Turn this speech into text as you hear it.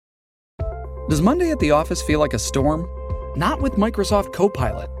Does Monday at the office feel like a storm? Not with Microsoft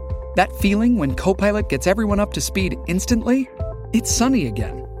Copilot. That feeling when Copilot gets everyone up to speed instantly? It's sunny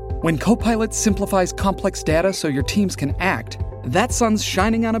again. When Copilot simplifies complex data so your teams can act, that sun's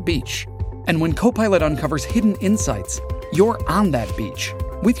shining on a beach. And when Copilot uncovers hidden insights, you're on that beach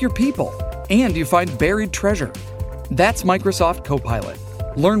with your people, and you find buried treasure. That's Microsoft Copilot.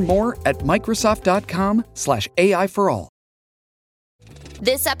 Learn more at Microsoft.com/AI for all.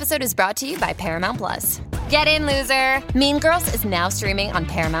 This episode is brought to you by Paramount Plus. Get in, loser! Mean Girls is now streaming on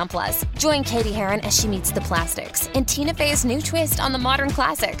Paramount Plus. Join Katie Heron as she meets the plastics in Tina Fey's new twist on the modern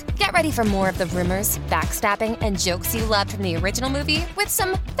classic. Get ready for more of the rumors, backstabbing, and jokes you loved from the original movie with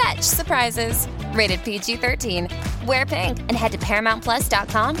some fetch surprises. Rated PG-13. Wear pink and head to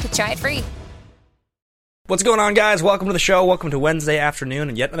ParamountPlus.com to try it free. What's going on, guys? Welcome to the show. Welcome to Wednesday afternoon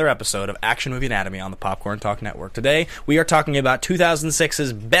and yet another episode of Action Movie Anatomy on the Popcorn Talk Network. Today, we are talking about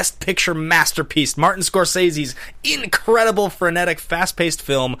 2006's Best Picture masterpiece, Martin Scorsese's incredible, frenetic, fast-paced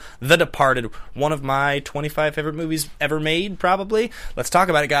film, The Departed, one of my 25 favorite movies ever made, probably. Let's talk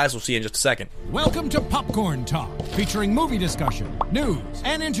about it, guys. We'll see you in just a second. Welcome to Popcorn Talk, featuring movie discussion, news,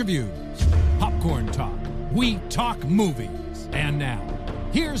 and interviews. Popcorn Talk. We talk movies. And now,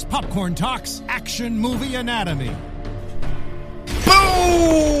 here's Popcorn Talk's Action Movie Anatomy.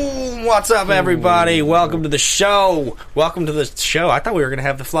 Boom! What's up, everybody? Welcome to the show. Welcome to the show. I thought we were going to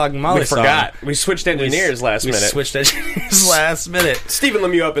have the Flogging Molly song. We forgot. We switched engineers last minute. We switched engineers last minute. Stephen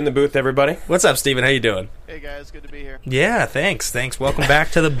Lemieux up in the booth, everybody. What's up, Stephen? How you doing? Hey, guys. Good to be here. Yeah, thanks. Welcome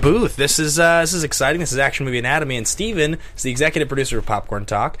back to the booth. This is exciting. This is Action Movie Anatomy, and Stephen is the executive producer of Popcorn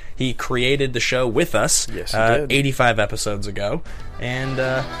Talk. He created the show with us. Yes, he did. 85 episodes ago. And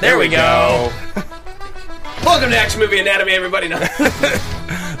there we go. Welcome to Action Movie Anatomy, everybody.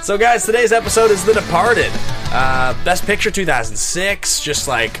 So, guys, today's episode is The Departed. Best Picture 2006. Just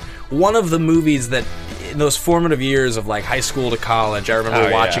like one of the movies that in those formative years of like high school to college, I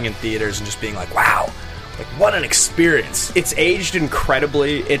remember watching in theaters and just being like, wow, like what an experience. It's aged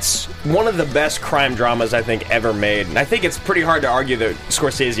incredibly. It's one of the best crime dramas I think ever made. And I think it's pretty hard to argue that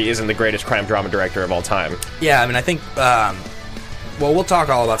Scorsese isn't the greatest crime drama director of all time. Yeah, I mean, I think, well, we'll talk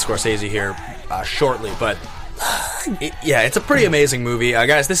all about Scorsese here shortly, but it's a pretty amazing movie.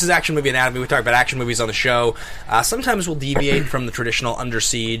 Guys, this is Action Movie Anatomy. We talk about action movies on the show. Sometimes we'll deviate from the traditional Under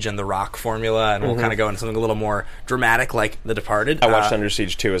Siege and The Rock formula, and we'll kind of go into something a little more dramatic, like The Departed. I watched Under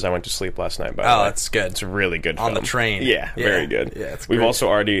Siege 2 as I went to sleep last night, by the way. Oh, that's good. It's a really good film. On the train. Yeah, very good. Yeah, it's We've great. also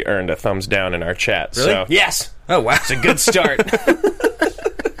already earned a thumbs down in our chat. Really? So, yes! Oh, wow. It's a good start.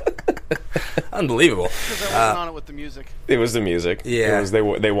 Unbelievable. Because I wasn't on it with the music. It was the music. Yeah. It was,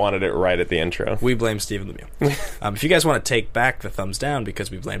 they wanted it right at the intro. We blame Stephen Lemieux. If you guys want to take back the thumbs down because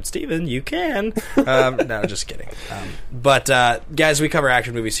we blamed Stephen, you can. No, just kidding. But guys, we cover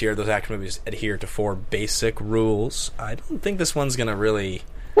action movies here. Those action movies adhere to 4 basic rules. I don't think this one's going to really...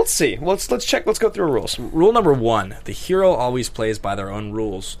 Let's see. Let's check. Let's go through rules. Rule number 1, the hero always plays by their own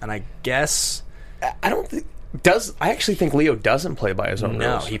rules. And I guess... I don't think... I actually think Leo doesn't play by his own rules.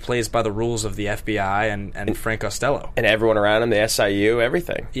 No, he plays by the rules of the FBI and Frank Costello. And everyone around him, the SIU,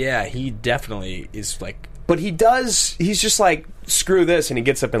 everything. Yeah, he definitely is like... But he's just like, screw this, and he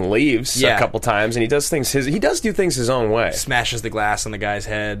gets up and leaves a couple times, and he does do things his own way. Smashes the glass on the guy's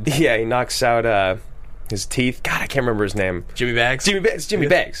head. Yeah, he knocks out his teeth. God, I can't remember his name. Jimmy Bags? Jimmy Bags.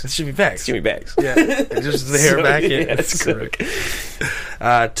 It's Jimmy Bags. Jimmy Bags. Yeah, just the hair back. Yeah, it's great.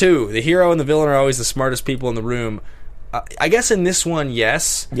 2, the hero and the villain are always the smartest people in the room. I guess in this one,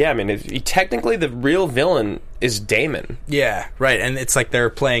 yes. Yeah, I mean, technically the real villain is Damon. Yeah, right, and it's like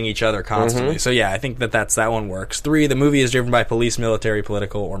they're playing each other constantly. So yeah, I think that one works. 3, the movie is driven by police, military,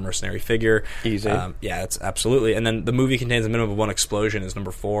 political, or mercenary figure. Easy. Yeah, it's absolutely. And then the movie contains a minimum of 1 explosion is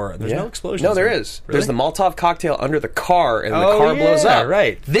number 4. There's no explosions. No, there is. Really? There's the Molotov cocktail under the car, and the car blows up.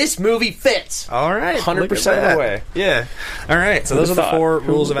 Right. This movie fits. All right. 100% of the way. Yeah. All right. So those are the 4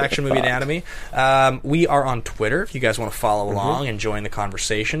 rules of Action Movie Anatomy. We are on Twitter if you guys want to follow along and join the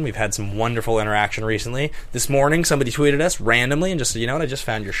conversation. We've had some wonderful interaction recently. This morning, somebody tweeted us randomly and just said, you know what, I just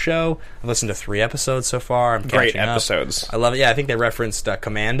found your show. I've listened to 3 episodes so far. I'm Great catching up. episodes. I love it. Yeah, I think they referenced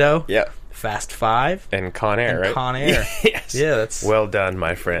Commando. Yeah. Fast 5. And Con Air, right? Con Air. Yes. Yeah, that's... Well done,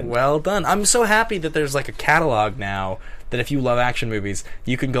 my friend. Well done. I'm so happy that there's like a catalog now that if you love action movies,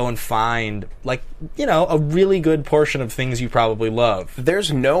 you can go and find, like, you know, a really good portion of things you probably love.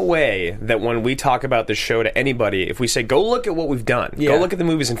 There's no way that when we talk about this show to anybody, if we say, go look at what we've done, go look at the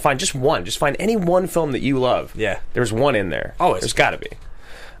movies and find just one. Just find any one film that you love. Yeah. There's one in there. Always. There's got to be.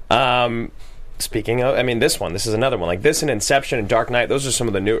 Speaking of, I mean, this is another one. Like this and Inception and Dark Knight, those are some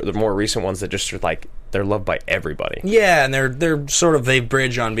of the more recent ones that just are like they're loved by everybody. Yeah, and they're sort of, they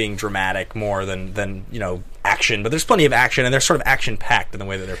bridge on being dramatic more than action, but there's plenty of action, and they're sort of action-packed in the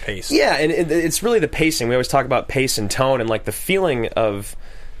way that they're paced. Yeah, and it's really the pacing. We always talk about pace and tone, and like the feeling of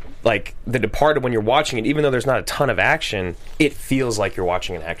like The Departed when you're watching it, even though there's not a ton of action, it feels like you're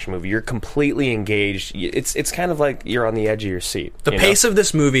watching an action movie. You're completely engaged. It's kind of like you're on the edge of your seat. The pace of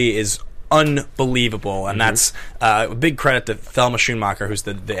this movie is unbelievable, and that's a big credit to Thelma Schoonmaker, who's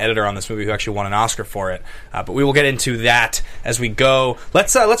the editor on this movie, who actually won an Oscar for it. But we will get into that as we go.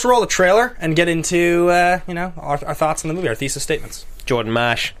 Let's roll the trailer and get into our thoughts on the movie, our thesis statements. Jordan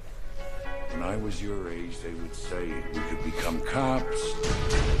Marsh. When I was your age, they would say we could become cops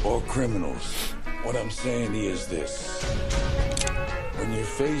or criminals. What I'm saying is this: when you're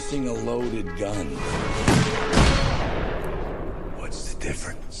facing a loaded gun, what's the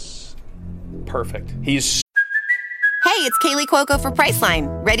difference? Perfect. He's Hey, it's Kaylee Cuoco for Priceline.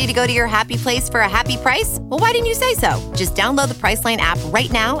 Ready to go to your happy place for a happy price? Well, why didn't you say so? Just download the Priceline app right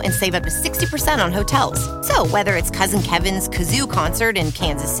now and save up to 60% on hotels. So whether it's Cousin Kevin's Kazoo Concert in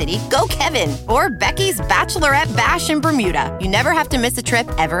Kansas City, go Kevin, or Becky's Bachelorette Bash in Bermuda, you never have to miss a trip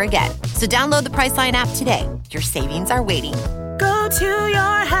ever again. So download the Priceline app today. Your savings are waiting. Go to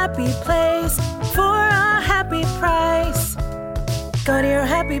your happy place for a happy price. Go to your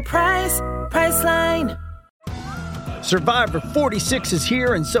happy price, Priceline. Survivor 46 is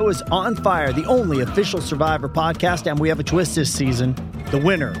here, and so is On Fire, the only official Survivor podcast, and we have a twist this season. The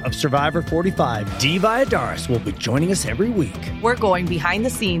winner of Survivor 45, Dee Valladares, will be joining us every week. We're going behind the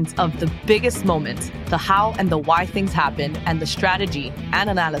scenes of the biggest moments, the how and the why things happen, and the strategy and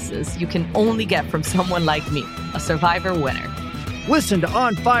analysis you can only get from someone like me, a Survivor winner. Listen to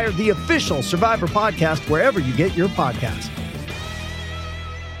On Fire, the official Survivor podcast, wherever you get your podcast.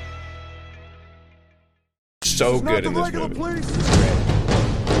 so good in this movie. Police.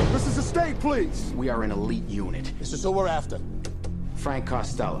 This is the state police. We are an elite unit. This is who we're after. Frank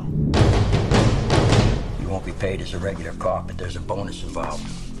Costello. You won't be paid as a regular cop, but there's a bonus involved.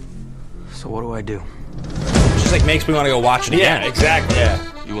 So what do I do? It just like makes me want to go watch it again. Yeah, exactly.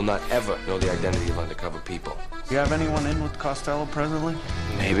 Yeah. You will not ever know the identity of undercover people. Do you have anyone in with Costello presently?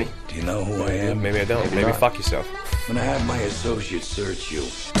 Maybe. Do you know who I am? Maybe I don't. Maybe fuck yourself. I'm gonna have my associates search you.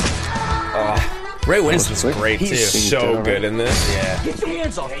 Ray Winston's great too. He's so good in this. Yeah. Get your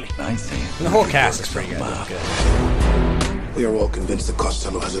hands off me. I think. And the whole cast is pretty good. We are all convinced that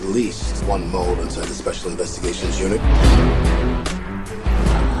Costello has at least one mole inside the Special Investigations Unit.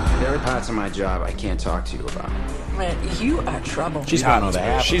 There are parts of my job I can't talk to you about. Man, you are trouble. She's hot in this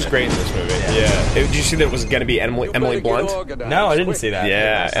movie. She's great in this movie. Yeah. Did you see that it was going to be Emily Blunt? No, I didn't see that.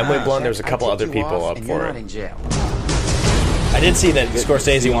 Yeah, Emily Blunt. There's a couple other people up for it. In jail. I did see that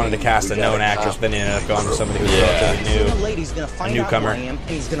Scorsese wanted to cast a known actress, but then he ended up going for somebody who was relatively new, a newcomer. And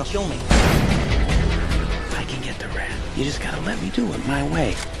he's gonna kill me. If I can get the rat, you just gotta let me do it my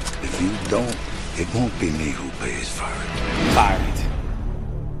way. If you don't, it won't be me who pays for it. Fired.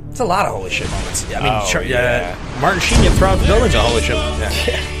 It's a lot of holy shit moments. I mean, Martin Sheen throughout the building's a holy shit.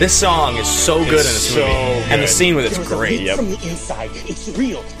 Yeah. This song is so good in this movie, and the scene with it's great. Yep. From the inside, it's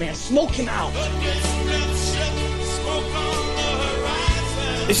real, man. Smoke him out.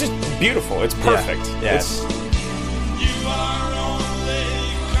 It's just beautiful. It's perfect. Yeah.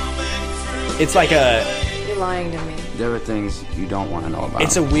 It's like a... You're lying to me. There are things you don't want to know about.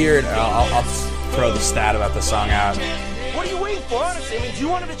 It's a weird... I'll throw the stat about the song out. What are you waiting for, honestly? I mean, do you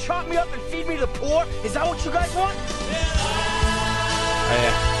want him to chop me up and feed me to the poor? Is that what you guys want?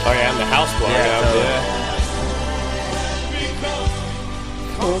 Oh yeah, and the house blowing up.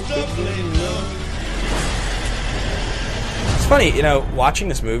 It's funny, you know, watching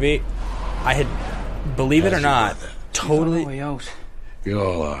this movie, I had, believe it or not, totally... You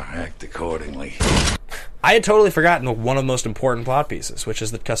all are. Act accordingly. I had totally forgotten one of the most important plot pieces, which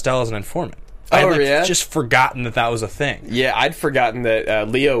is that Costello's an informant. I had just forgotten that was a thing. Yeah, I'd forgotten that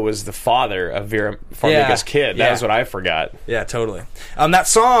Leo was the father of Vera Farmiga's kid. That was what I forgot. Yeah, totally. That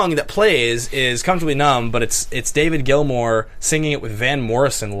song that plays is Comfortably Numb, but it's David Gilmour singing it with Van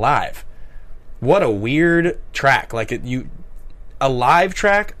Morrison live. What a weird track. Like, a live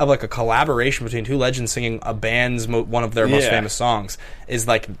track of like a collaboration between two legends singing a band's one of their most famous songs is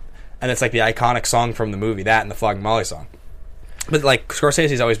like, and it's like the iconic song from the movie, that and the Flogging Molly song. But like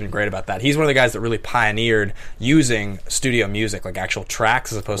Scorsese's always been great about that. He's one of the guys that really pioneered using studio music, like actual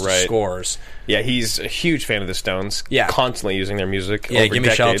tracks as opposed to scores. Yeah, he's a huge fan of the Stones. Yeah, constantly using their music. Yeah, over Gimme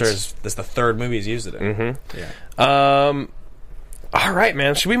decades. Shelter is the third movie he's used it in. Mm-hmm. Yeah. All right,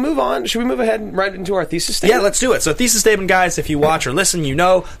 man. Should we move on? Should we move ahead right into our thesis statement? Yeah, let's do it. So, thesis statement, guys, if you watch or listen, you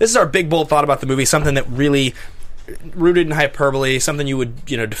know, this is our big, bold thought about the movie, something that really rooted in hyperbole, something you would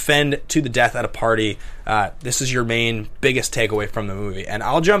defend to the death at a party. This is your main biggest takeaway from the movie, and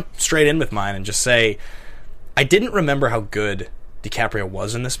I'll jump straight in with mine and just say I didn't remember how good DiCaprio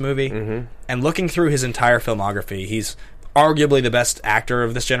was in this movie. And looking through his entire filmography, he's arguably the best actor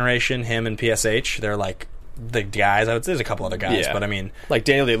of this generation. Him and PSH, they're like the guys. I would say there's a couple other guys, but I mean, like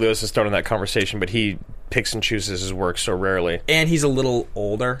Daniel Day-Lewis is thrown in that conversation, but he picks and chooses his work so rarely. And he's a little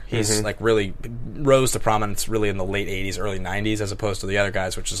older. He's like really rose to prominence really in the late 80s, early 90s, as opposed to the other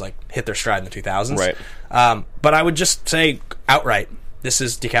guys, which is like hit their stride in the 2000s. Right. But I would just say outright, this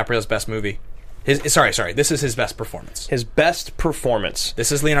is DiCaprio's best movie. Sorry. This is his best performance. His best performance.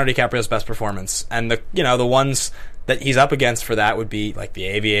 This is Leonardo DiCaprio's best performance, and the ones that he's up against for that would be like The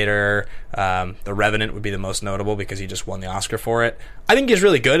Aviator. The Revenant would be the most notable because he just won the Oscar for it. I think he's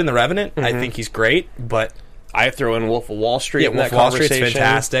really good in The Revenant. I think he's great, but I throw in Wolf of Wall Street. Wolf of Wall Street's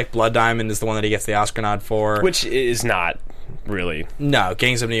fantastic. Blood Diamond is the one that he gets the Oscar nod for, which is not really. No,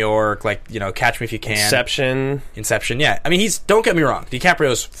 Gangs of New York, Catch Me If You Can, Inception. Yeah, I mean, don't get me wrong,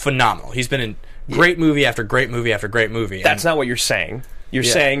 DiCaprio's phenomenal. He's been in great movie after great movie after great movie. That's not what you're saying. You're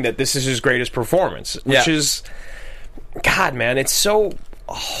saying that this is his greatest performance, which is, God, man, it's so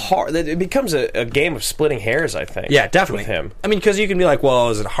hard that it becomes a game of splitting hairs, I think. Yeah, definitely. With him. I mean, because you can be like,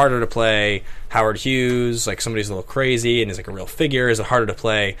 well, is it harder to play Howard Hughes, like somebody's a little crazy and is like a real figure? Is it harder to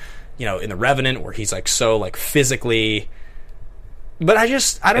play, in The Revenant where he's like so like physically... But I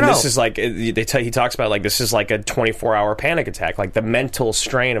don't know. This is like he talks about like this is like a 24-hour panic attack. Like the mental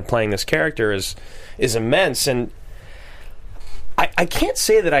strain of playing this character is immense, and I can't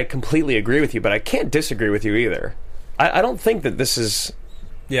say that I completely agree with you, but I can't disagree with you either. I don't think that this is.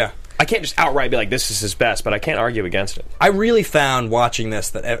 Yeah. I can't just outright be like this is his best, but I can't argue against it. I really found watching this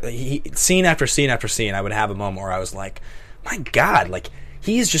that scene after scene after scene, I would have a moment where I was like, my God, like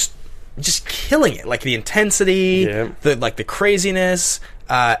he's just killing it, like the intensity, the craziness,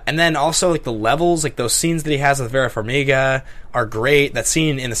 and then also like the levels, like those scenes that he has with Vera Farmiga are great. That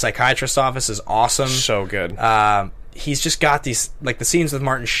scene in the psychiatrist's office is awesome, so good. He's just got these like the scenes with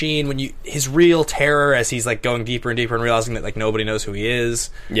Martin Sheen when his real terror as he's like going deeper and deeper and realizing that like nobody knows who he is.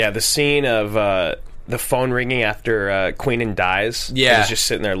 Yeah, the scene of the phone ringing after Queenan dies. Yeah. He's just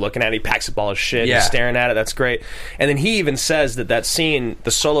sitting there looking at it. He packs up all his shit. Yeah. He's staring at it. That's great. And then he even says that scene,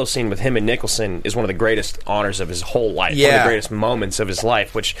 the solo scene with him and Nicholson, is one of the greatest honors of his whole life. Yeah. One of the greatest moments of his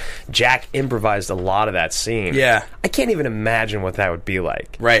life, which Jack improvised a lot of that scene. Yeah. I can't even imagine what that would be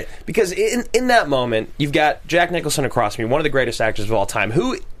like. Right. Because in that moment, you've got Jack Nicholson across from you, one of the greatest actors of all time,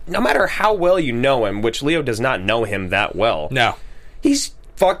 who, no matter how well you know him, which Leo does not know him that well. No. He's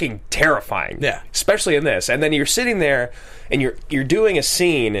fucking terrifying. Yeah. Especially in this. And then you're sitting there and you're doing a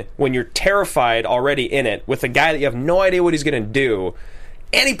scene when you're terrified already in it with a guy that you have no idea what he's going to do,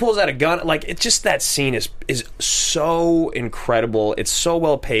 and he pulls out a gun. Like, it's just, that scene is so incredible. It's so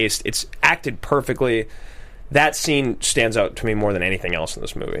well paced. It's acted perfectly. That scene stands out to me more than anything else in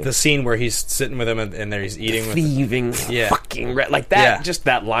this movie. The scene where he's sitting with him and there he's eating with thieving fucking like that. Just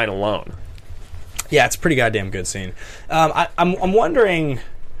that line alone. Yeah, it's a pretty goddamn good scene. I'm wondering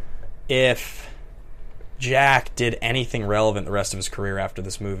if Jack did anything relevant the rest of his career after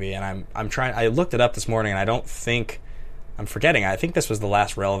this movie, and I'm trying. I looked it up this morning, and I don't think I'm forgetting. I think this was the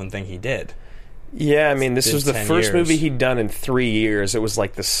last relevant thing he did. Yeah, I mean, this was the first years. movie he'd done in 3 years. It was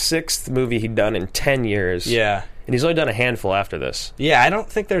like the 6th movie he'd done in 10 years. Yeah, and he's only done a handful after this. Yeah, I don't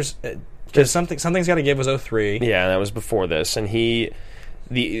think there's because something's got to give was 2003. Yeah, that was before this, and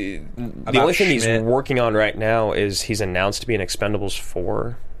the only thing he's working on right now is he's announced to be in Expendables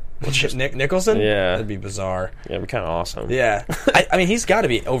 4. Nicholson? Yeah. That'd be bizarre. Yeah, it'd be kind of awesome. Yeah. I mean, he's got to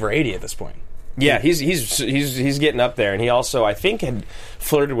be over 80 at this point. Yeah, he's getting up there, and he also, I think, had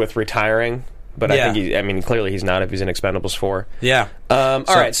flirted with retiring, but I think clearly he's not if he's in Expendables 4. Yeah. All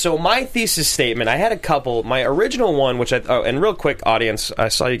right, so my thesis statement, I had a couple. My original one, which and real quick, audience, I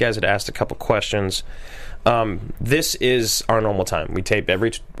saw you guys had asked a couple questions. This is our normal time. We tape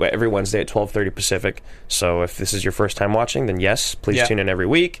every Wednesday at 12:30 Pacific. So if this is your first time watching, then yes, please tune in every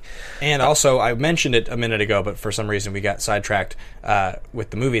week. And also, I mentioned it a minute ago, but for some reason we got sidetracked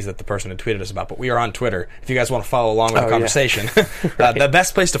with the movies that the person had tweeted us about. But we are on Twitter. If you guys want to follow along with the conversation, the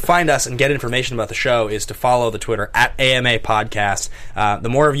best place to find us and get information about the show is to follow the Twitter at AMA Podcast. The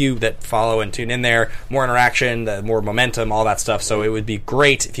more of you that follow and tune in there, more interaction, the more momentum, all that stuff. So it would be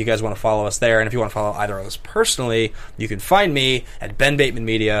great if you guys want to follow us there. And if you want to follow either of us personally, you can find me at Ben Bateman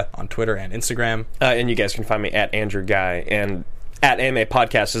Media on Twitter and Instagram. And you guys can find me at Andrew Guy. And at AMA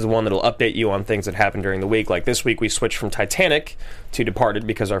Podcast is the one that'll update you on things that happen during the week. Like this week, we switched from Titanic to Departed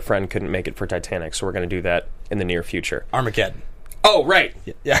because our friend couldn't make it for Titanic. So we're going to do that in the near future. Armageddon. Oh, right.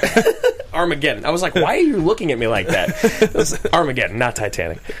 Yeah. Armageddon. I was like, why are you looking at me like that? It was Armageddon, not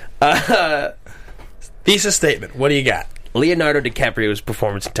Titanic. Thesis statement. What do you got? Leonardo DiCaprio's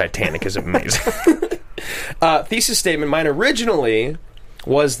performance in Titanic is amazing. Thesis statement, mine originally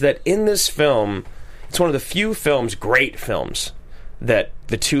was that in this film, it's one of the few films, great films, that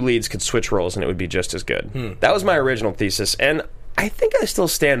the two leads could switch roles and it would be just as good. That was my original thesis, and I think I still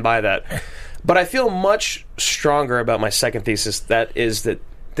stand by that. But I feel much stronger about my second thesis, that is that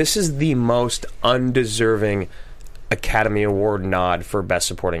this is the most undeserving Academy Award nod for Best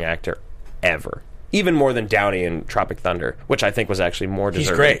Supporting Actor ever. Even more than Downey in Tropic Thunder, which I think was actually more deserving.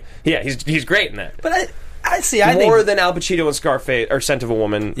 He's great. Yeah, he's great in that. But I more think than Al Pacino in Scarface or Scent of a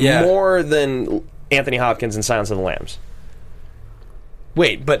Woman. Yeah. More than Anthony Hopkins in Silence of the Lambs.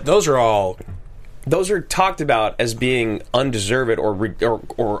 Wait, but those are talked about as being undeserved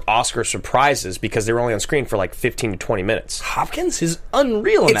or Oscar surprises because they were only on screen for like 15 to 20 minutes. Hopkins is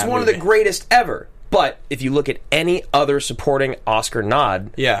unreal in that It's one movie. of the greatest ever. But if you look at any other supporting Oscar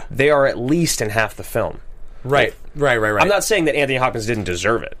nod, they are at least in half the film. Right. I'm not saying that Anthony Hopkins didn't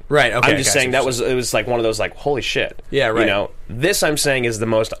deserve it. Right, okay. I'm just saying it was like one of those like, holy shit. Yeah, right. You know, this I'm saying is the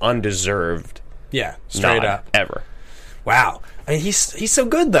most undeserved straight nod up. ever. Wow. I mean, he's so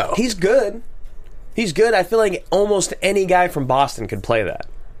good, though. He's good. He's good. I feel like almost any guy from Boston could play that.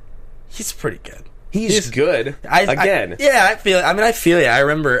 He's pretty good. He's good. I feel you. I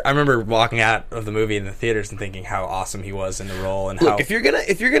remember walking out of the movie in the theaters and thinking how awesome he was in the role. And look, if you're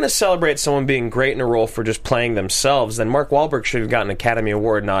gonna celebrate someone being great in a role for just playing themselves, then Mark Wahlberg should have gotten an Academy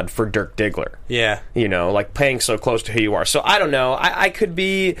Award nod for Dirk Diggler. Yeah, you know, like playing so close to who you are. So I don't know. I could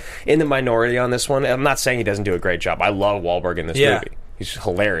be in the minority on this one. I'm not saying he doesn't do a great job. I love Wahlberg in this movie. He's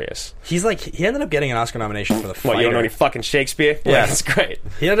hilarious. He ended up getting an Oscar nomination for The Fighter. What, you don't know any fucking Shakespeare? Yeah, that's great.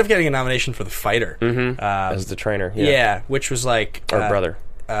 He ended up getting a nomination for The Fighter. As the trainer. Yeah, which was like... Or brother.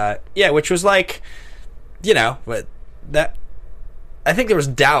 Which was like, you know, but that... I think there was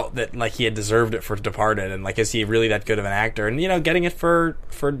doubt that like he had deserved it for Departed, and like, is he really that good of an actor? And, you know, getting it for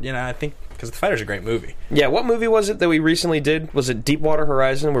you know, I think... Because The Fighter's a great movie. Yeah, what movie was it that we recently did? Was it Deepwater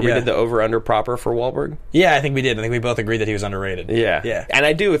Horizon, where we did the over-under proper for Wahlberg? Yeah, I think we did. I think we both agreed that he was underrated. Yeah. And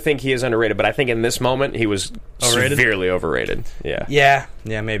I do think he is underrated, but I think in this moment, he was severely overrated. Yeah,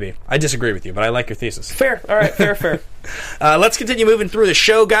 maybe. I disagree with you, but I like your thesis. Fair. All right, fair. Let's continue moving through the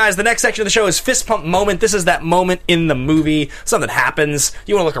show, guys. The next section of the show is Fist Pump Moment. This is that moment in the movie. Something happens.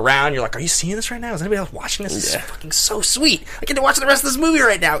 You want to look around. You're like, are you seeing this right now? Is anybody else watching this? This is fucking so sweet. I get to watch the rest of this movie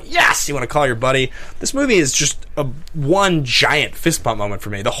right now. Yes! You want to call your buddy. This movie is just one giant fist pump moment for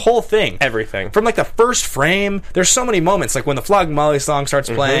me. The whole thing. Everything. From like the first frame, there's so many moments. Like when the Flogging Molly song starts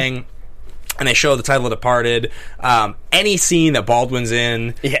playing... And they show the title of Departed. Any scene that Baldwin's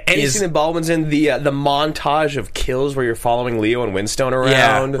in, scene that Baldwin's in, the montage of kills where you're following Leo and Winstone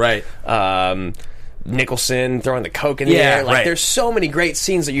around, right? Nicholson throwing the coke in the air. Like, there's so many great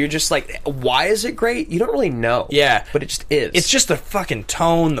scenes that you're just like, why is it great? You don't really know. Yeah, but it just is. It's just the fucking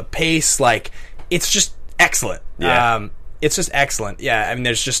tone, the pace. Like, it's just excellent. Yeah, it's just excellent. Yeah, I mean,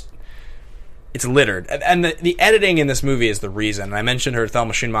 there's just. It's littered. And the editing in this movie is the reason. And I mentioned her,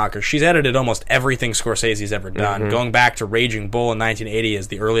 Thelma Schoonmaker. She's edited almost everything Scorsese's ever done. Going back to Raging Bull in 1980 is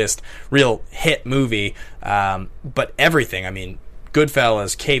the earliest real hit movie. But everything, I mean,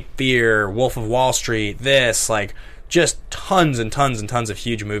 Goodfellas, Cape Fear, Wolf of Wall Street, this, like, just tons and tons and tons of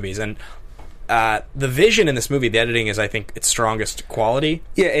huge movies. And the vision in this movie, the editing is, I think, its strongest quality.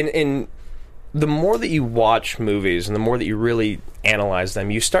 Yeah, and the more that you watch movies and the more that you really analyze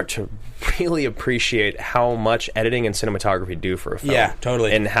them, you start to really appreciate how much editing and cinematography do for a film. Yeah,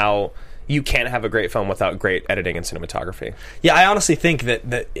 totally. And how you can't have a great film without great editing and cinematography. Yeah, I honestly think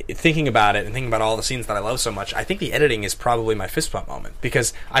that thinking about it and thinking about all the scenes that I love so much, I think the editing is probably my fist pump moment,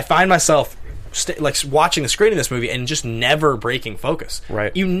 because I find myself like watching the screen of this movie and just never breaking focus.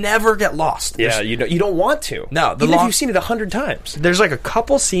 Right. You never get lost. Yeah, you don't want to. No. Even if you've seen it 100 times. There's like a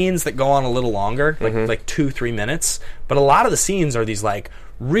couple scenes that go on a little longer, like 2-3 minutes, but a lot of the scenes are these like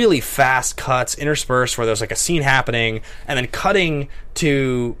really fast cuts interspersed where there's like a scene happening and then cutting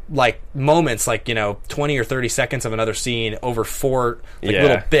to like moments like, you know, 20 or 30 seconds of another scene over 4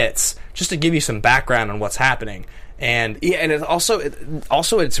 little bits just to give you some background on what's happening. And it's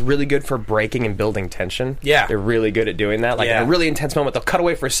also it's really good for breaking and building tension. Yeah, they're really good at doing that. Like in a really intense moment, they'll cut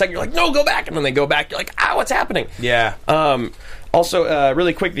away for a second. You're like, no, go back, and then they go back. You're like, what's happening? Yeah. Also,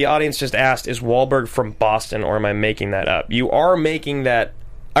 really quick, the audience just asked, is Wahlberg from Boston, or am I making that up? You are making that.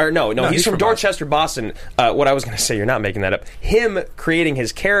 Or no, he's from Dorchester, Boston. What I was going to say, you're not making that up. Him creating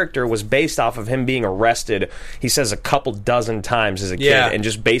his character was based off of him being arrested, he says, a couple dozen times as a kid, and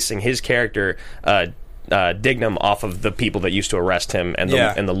just basing his character Dignam off of the people that used to arrest him, and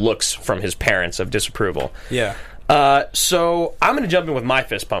the looks from his parents of disapproval. Yeah. So I'm going to jump in with my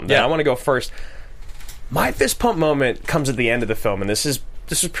fist pump. Then I want to go first. My fist pump moment comes at the end of the film, and this is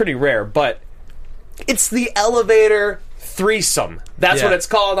pretty rare, but it's the elevator threesome. That's what it's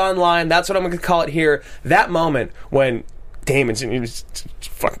called online. That's what I'm going to call it here. That moment when Damon's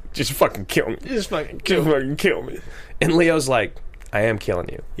just fucking kill me. Just fucking kill me. And Leo's like, I am killing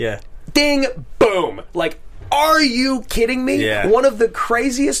you. Yeah. Ding, boom. Like, are you kidding me? Yeah. One of the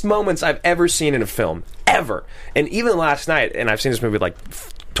craziest moments I've ever seen in a film. Ever. And even last night, and I've seen this movie like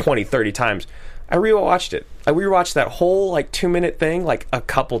 20, 30 times, I rewatched it. I rewatched that whole, like, 2-minute thing, like, a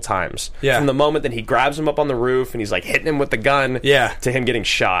couple times. Yeah. From the moment that he grabs him up on the roof and he's, like, hitting him with the gun to him getting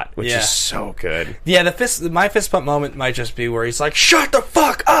shot, which is so good. Yeah, my fist pump moment might just be where he's like, shut the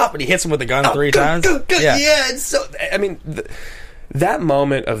fuck up! And he hits him with the gun 3 times. Yeah, it's so... I mean... that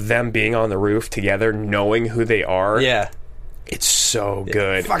moment of them being on the roof together, knowing who they are, it's so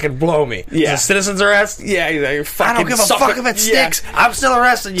good. Fucking blow me. Yeah. Citizen's arrest? Yeah, I don't give a fuck if it sticks. I'm still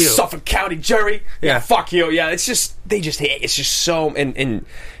arresting you. Suffolk County jury. Yeah, fuck you. Yeah, it's just so... And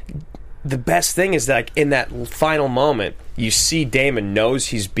the best thing is that, like, in that final moment, you see Damon knows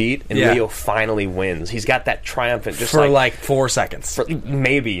he's beat, and Leo finally wins. He's got that triumphant... just for like 4 seconds.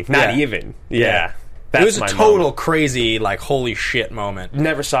 Maybe. Not even. Yeah. It was a total crazy, like, holy shit moment.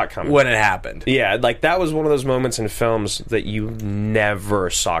 Never saw it coming. When it happened. Yeah, like, that was one of those moments in films that you never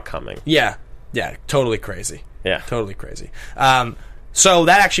saw coming. Yeah. Yeah, totally crazy. Yeah. Totally crazy. So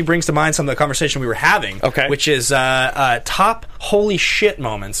that actually brings to mind some of the conversation we were having, which is top holy shit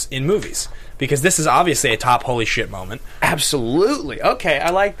moments in movies. Because this is obviously a top holy shit moment. Absolutely. Okay, I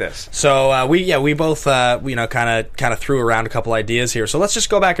like this. So we both kind of threw around a couple ideas here. So let's just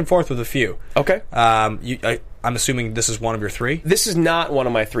go back and forth with a few. Okay. I'm assuming this is one of your 3. This is not one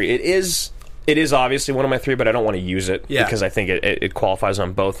of my 3. It is obviously one of my 3, but I don't want to use it because I think it qualifies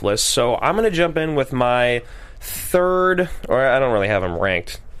on both lists. So I'm going to jump in with my 3rd, or I don't really have them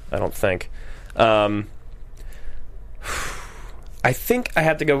ranked. I don't think. I think I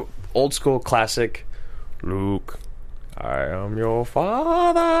have to go. Old school classic, Luke, I am your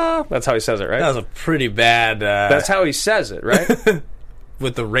father. That's how he says it, right? That was a pretty bad... That's how he says it, right?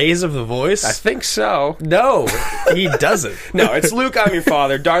 With the raise of the voice? I think so. No, he doesn't. No, it's Luke, I'm your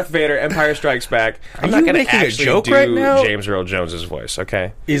father, Darth Vader, Empire Strikes Back. I'm not going to actually joke do right now? James Earl Jones's voice,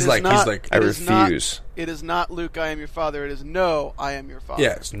 okay? He's like, I refuse. It is not Luke, I am your father. It is no, I am your father.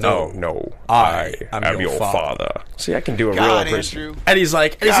 Yes, no, I am your father. See, I can do a real person. Andrew. And he's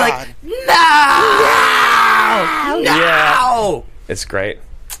like, no! Yeah. It's great.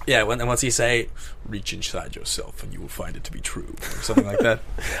 Yeah, once he say, reach inside yourself and you will find it to be true, or something like that.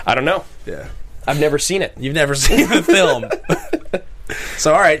 I don't know. Yeah. I've never seen it. You've never seen the film.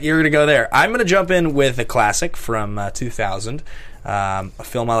 So, all right, you're going to go there. I'm going to jump in with a classic from 2000, a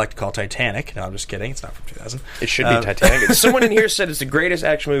film I like to call Titanic. No, I'm just kidding. It's not from 2000. It should be Titanic. Someone in here said it's the greatest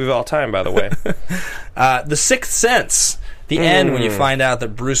action movie of all time, by the way. The Sixth Sense. The end when you find out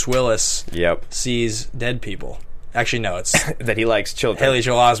that Bruce Willis sees dead people. Actually, no, it's... that he likes children. Haley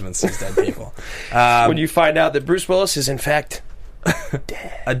Joel Osment sees dead people. When you find out that Bruce Willis is, in fact...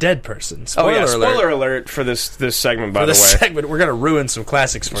 dead. A dead person. Spoiler alert for this segment, by the way. For this segment, we're going to ruin some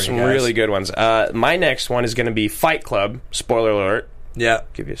classics for you guys. Some really good ones. My next one is going to be Fight Club. Spoiler alert. Yeah.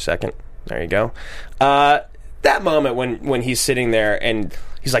 Give you a second. There you go. That moment when he's sitting there and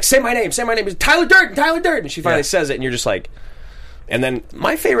he's like, say my name. It's Tyler Durden. And she finally says it, and you're just like... And then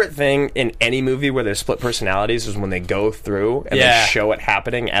my favorite thing in any movie where there's split personalities is when they go through and they show it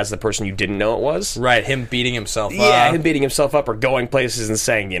happening as the person you didn't know it was. Right, him beating himself up. Yeah, him beating himself up or going places and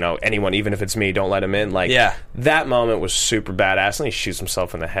saying, anyone, even if it's me, don't let him in. Like, that moment was super badass, and he shoots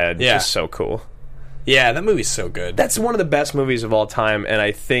himself in the head. Yeah. Just so cool. Yeah, that movie's so good. That's one of the best movies of all time, and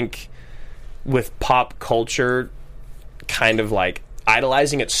I think with pop culture kind of like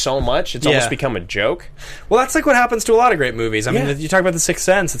idolizing it so much, it's almost become a joke. Well, that's like what happens to a lot of great movies. I mean, you talk about The Sixth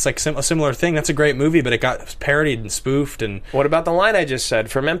Sense, it's like a similar thing. That's a great movie, but it got parodied and spoofed. And what about the line I just said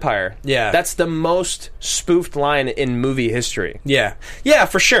from Empire? Yeah. That's the most spoofed line in movie history. Yeah. Yeah,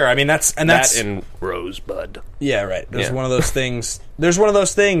 for sure. I mean, that's in Rosebud. Yeah, right. There's one of those things. There's one of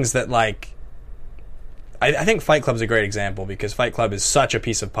those things that, like, I think Fight Club's a great example, because Fight Club is such a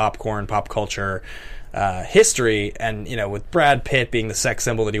piece of popcorn, pop culture history, and with Brad Pitt being the sex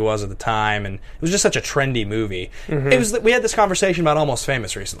symbol that he was at the time, and it was just such a trendy movie. Mm-hmm. We had this conversation about Almost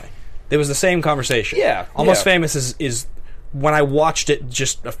Famous recently. It was the same conversation. Yeah, Almost Famous is when I watched it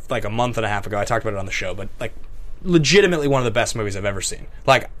just like a month and a half ago. I talked about it on the show, but like legitimately one of the best movies I've ever seen.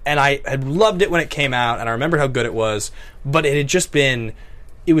 Like, and I had loved it when it came out, and I remembered how good it was, but it had just been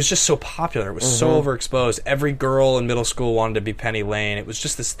it was just so popular. It was so overexposed. Every girl in middle school wanted to be Penny Lane. It was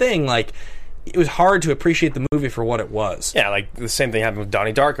just this thing, like, it was hard to appreciate the movie for what it was. Yeah, like the same thing happened with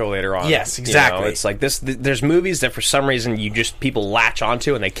Donnie Darko later on. Yes, exactly. You know, it's like there's movies that for some reason people latch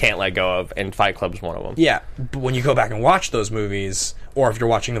onto and they can't let go of, and Fight Club's one of them. Yeah, but when you go back and watch those movies, or if you're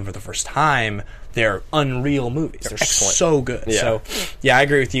watching them for the first time, they're unreal movies. They're excellent. So good. Yeah. So, yeah, I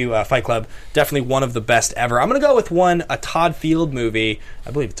agree with you. Fight Club, definitely one of the best ever. I'm going to go with a Todd Field movie.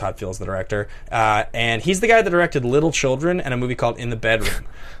 I believe Todd Field's the director. And he's the guy that directed Little Children and a movie called In the Bedroom.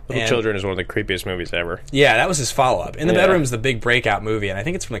 Little Children is one of the creepiest movies ever. Yeah, that was his follow-up. In the Bedroom is the big breakout movie, and I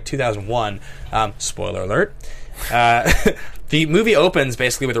think it's from like 2001. Spoiler alert. The movie opens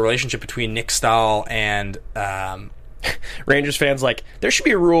basically with a relationship between Nick Stahl and... Rangers fans, like, there should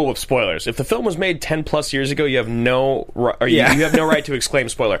be a rule with spoilers. If the film was made 10 plus years ago, you have no you have no right to exclaim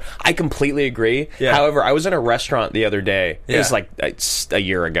spoiler. I completely agree. Yeah. However, I was in a restaurant the other day. It was like a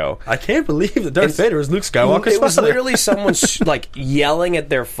year ago. I can't believe that Darth Vader was Luke Skywalker's It was father. literally someone like yelling at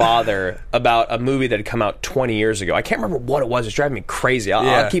their father about a movie that had come out 20 years ago. I can't remember what it was. It's driving me crazy.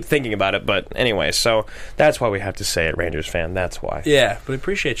 I'll keep thinking about it. But anyway, so that's why we have to say it, Rangers fan. That's why. Yeah, but I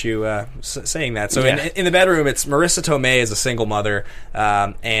appreciate you saying that. So in the bedroom, it's Marissa Tomei is a single mother,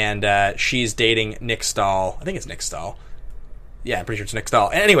 and she's dating Nick Stahl. I think it's Nick Stahl. Yeah, I'm pretty sure it's Nick Stahl.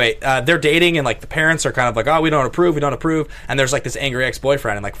 And anyway, they're dating, and like the parents are kind of like, oh, we don't approve. And there's like this angry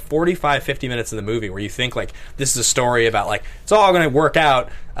ex-boyfriend, and like 50 minutes of the movie where you think like this is a story about like it's all going to work out.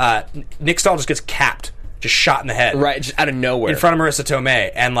 Nick Stahl just gets capped, just shot in the head, right, just out of nowhere in front of Marissa Tomei,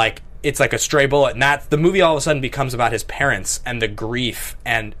 and like it's like a stray bullet. And the movie all of a sudden becomes about his parents and the grief,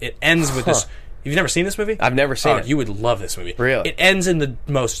 and it ends with this. You've never seen this movie? I've never seen it. You would love this movie. Really? It ends in the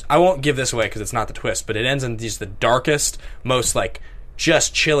most... I won't give this away because it's not the twist, but it ends in just the darkest, most, like,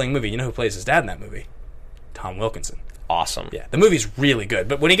 just chilling movie. You know who plays his dad in that movie? Tom Wilkinson. Awesome. Yeah, the movie's really good.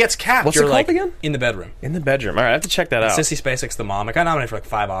 But when he gets capped, What's you're it called like... again? In the Bedroom. In the Bedroom. All right, I have to check that out. Sissy Spacek's the mom. It got nominated for like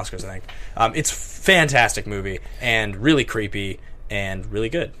 5 Oscars, I think. It's a fantastic movie and really creepy and really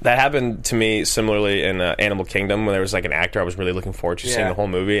good. That happened to me similarly in Animal Kingdom, when there was like an actor I was really looking forward to seeing the whole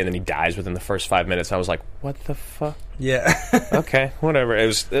movie, and then he dies within the first 5 minutes. I was like, what the fuck? Yeah. Okay, whatever. It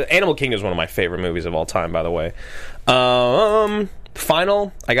was Animal Kingdom is one of my favorite movies of all time, by the way.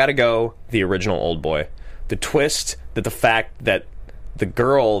 Final, I gotta go the original Old Boy. The twist, that the fact that the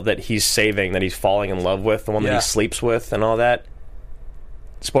girl that he's saving, that he's falling in love with, the one that he sleeps with and all that,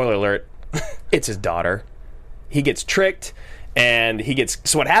 spoiler alert, it's his daughter. He gets tricked. And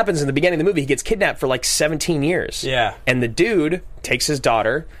so what happens in the beginning of the movie, he gets kidnapped for like 17 years. Yeah. And the dude takes his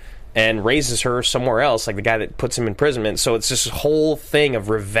daughter and raises her somewhere else, like the guy that puts him in imprisonment. So it's this whole thing of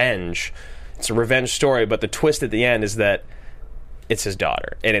revenge. It's a revenge story, but the twist at the end is that it's his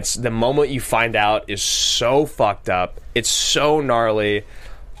daughter. And it's the moment you find out is so fucked up. It's so gnarly.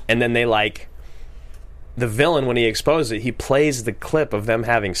 And then they like... The villain, when he exposes it, he plays the clip of them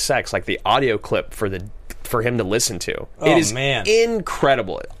having sex, like the audio clip for him to listen to. Oh, it is man.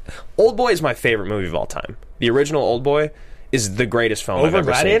 Incredible. Old Boy is my favorite movie of all time. The original Old Boy is the greatest film I've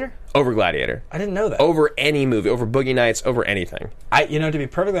ever Gladiator? seen. Over Gladiator. I didn't know that. Over any movie. Over Boogie Nights. Over anything. To be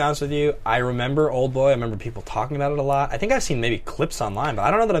perfectly honest with you, I remember Old Boy. I remember people talking about it a lot. I think I've seen maybe clips online, but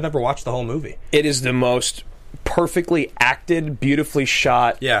I don't know that I've ever watched the whole movie. It is the most perfectly acted, beautifully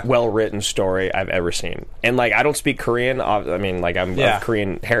shot, well-written story I've ever seen. And, like, I don't speak Korean. I mean, like, I'm of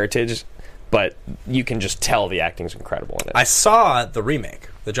Korean heritage, but you can just tell the acting's incredible in it. I saw the remake,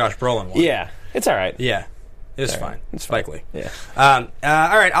 the Josh Brolin one. Yeah, it's all right. Yeah, it's fine. Right. It's Spike Lee. Yeah. All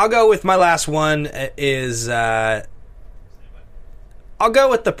right, I'll go with my last one. I'll go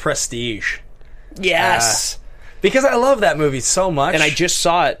with The Prestige. Yes, because I love that movie so much, and I just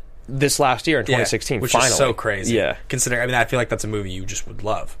saw it this last year in 2016, which finally. is so crazy. Yeah, I feel like that's a movie you just would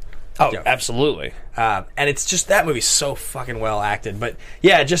love. Oh, absolutely. And it's just, that movie's so fucking well acted. But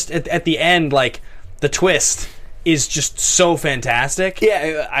yeah, just at the end, like, the twist is just so fantastic.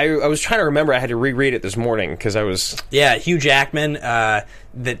 Yeah, I was trying to remember. I had to reread it this morning because I was... Yeah, Hugh Jackman,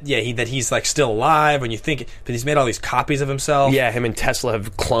 that he's like still alive when you think... But he's made all these copies of himself. Yeah, him and Tesla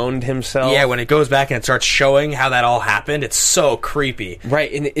have cloned himself. Yeah, when it goes back and it starts showing how that all happened, it's so creepy.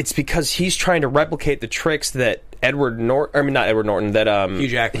 Right, and it's because he's trying to replicate the tricks that Hugh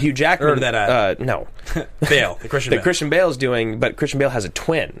Jackman. Or that, no. Bale, Christian Bale. Christian Bale's doing, but Christian Bale has a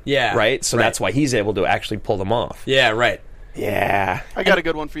twin. Yeah. Right? So that's why he's able to actually pull them off. Yeah, right. Yeah. I got a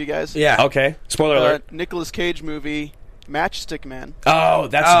good one for you guys. Yeah. Okay. Spoiler alert. Nicolas Cage movie, Matchstick Man. Oh,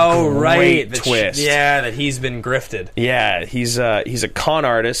 that's a great twist. That he's been grifted. Yeah, he's a con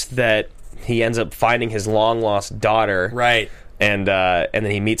artist that he ends up finding his long-lost daughter. Right. And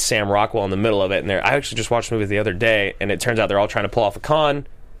then he meets Sam Rockwell in the middle of it. And I actually just watched the movie the other day, and it turns out they're all trying to pull off a con.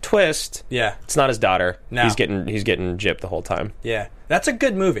 Twist. Yeah. It's not his daughter. No. He's getting gypped the whole time. Yeah. That's a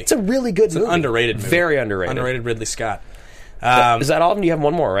good movie. It's a really good movie. It's an underrated movie. Very underrated. Underrated Ridley Scott. Is that all of them? You have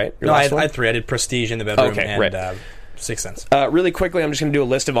one more, right? I had 3. I did Prestige in the Bedroom okay, and right. Sixth Sense. Really quickly, I'm just going to do a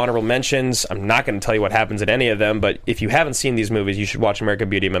list of honorable mentions. I'm not going to tell you what happens in any of them, but if you haven't seen these movies, you should watch American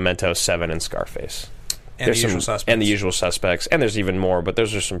Beauty, Memento, Seven, and Scarface. And The Usual Suspects. And The Usual Suspects. And there's even more, but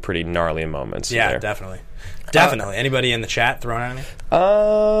those are some pretty gnarly moments. Yeah, there. definitely. Definitely. Anybody in the chat throwing out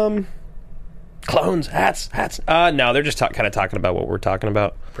any? Clones, hats. No, they're just kind of talking about what we're talking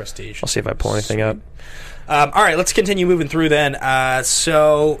about. Prestige. I'll see if I pull anything up. All right, let's continue moving through then.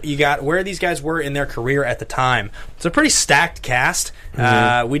 So you got where these guys were in their career at the time. It's a pretty stacked cast.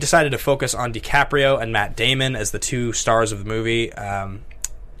 Mm-hmm. We decided to focus on DiCaprio and Matt Damon as the 2 stars of the movie.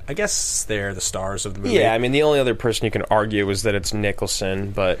 I guess they're the stars of the movie. Yeah, I mean, the only other person you can argue is that it's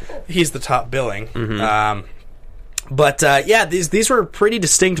Nicholson, but... He's the top billing. Mm-hmm. Yeah, these were pretty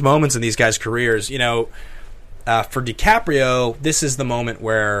distinct moments in these guys' careers. You know, for DiCaprio, this is the moment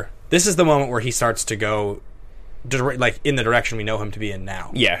where he starts to go, like, in the direction we know him to be in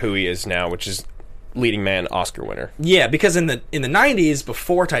now. Yeah, who he is now, which is leading man Oscar winner. Yeah, because in the 90s,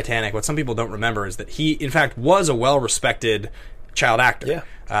 before Titanic, what some people don't remember is that he, in fact, was a well-respected child actor. Yeah.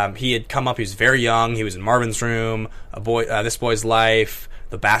 He had come up, he was very young, he was in Marvin's Room, This Boy's Life,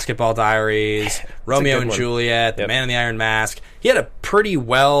 The Basketball Diaries, Romeo and Juliet, The Man in the Iron Mask. He had a pretty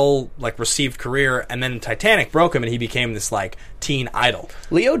well received career, and then Titanic broke him, and he became this teen idol.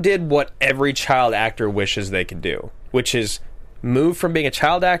 Leo did what every child actor wishes they could do, which is move from being a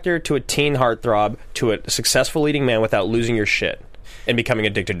child actor to a teen heartthrob to a successful leading man without losing your shit and becoming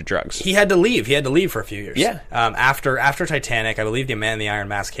addicted to drugs. He had to leave. He had to leave for a few years. Yeah. After Titanic, I believe The Man in the Iron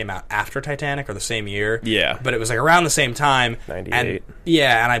Mask came out after Titanic or the same year. Yeah. But it was around the same time. 98.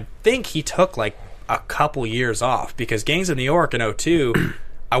 And I think he took a couple years off because Gangs of New York in 2002,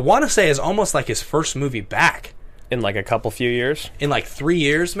 I want to say is almost like his first movie back. In a couple few years? In 3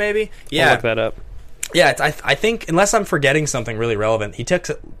 years maybe? Yeah. I'll look that up. Yeah, I think, unless I'm forgetting something really relevant, he took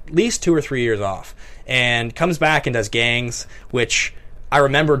at least 2 or 3 years off and comes back and does Gangs, which I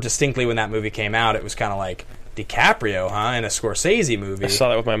remember distinctly when that movie came out. It was kind of like, DiCaprio, huh, in a Scorsese movie. I saw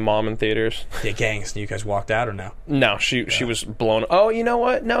that with my mom in theaters. Yeah, Gangs. You guys walked out or no? No, she was blown. Oh, you know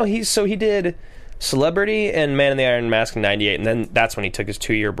what? No, he did Celebrity and Man in the Iron Mask in 98, and then that's when he took his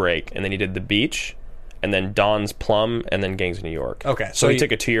 2-year break, and then he did The Beach, and then Don's Plum, and then Gangs of New York. Okay. So he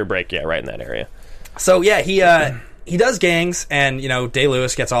took a 2-year break, right in that area. So, yeah, he does Gangs, and,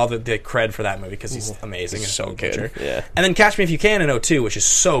 Day-Lewis gets all the cred for that movie because he's amazing. He's so good. Yeah. And then Catch Me If You Can in 2002, which is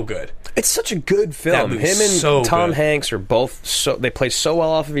so good. It's such a good film. Him and Tom Hanks are both they play so well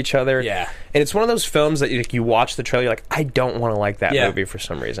off of each other. Yeah. And it's one of those films that you watch the trailer, you're like, I don't want to like that movie for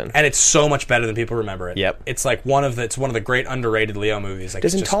some reason. And it's so much better than people remember it. Yep. It's one of the great underrated Leo movies.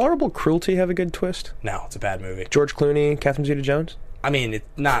 Does Intolerable Cruelty have a good twist? No, it's a bad movie. George Clooney, Catherine Zeta-Jones? I mean, it's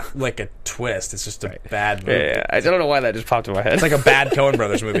not like a twist. It's just a bad movie. Yeah, I don't know why that just popped in my head. It's like a bad Coen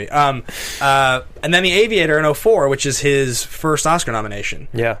Brothers movie. And then The Aviator in 2004, which is his first Oscar nomination.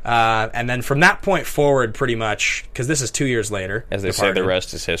 Yeah. And then from that point forward, pretty much, because this is 2 years later. As they say, the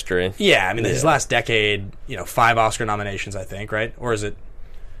rest is history. Yeah, I mean, his last decade, 5 Oscar nominations, I think, right? Or is it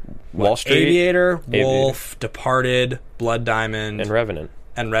Wall Street? Aviator, Wolf, Departed, Blood Diamond. And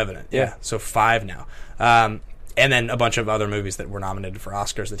Revenant. Yeah. So 5 now. And then a bunch of other movies that were nominated for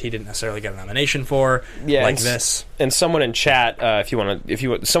Oscars that he didn't necessarily get a nomination for, like this. And someone in chat,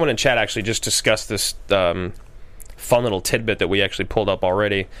 someone in chat actually just discussed this fun little tidbit that we actually pulled up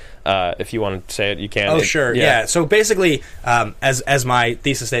already. If you want to say it, you can. Oh, sure. Yeah. So basically, as my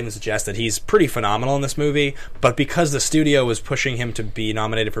thesis statement suggested, he's pretty phenomenal in this movie, but because the studio was pushing him to be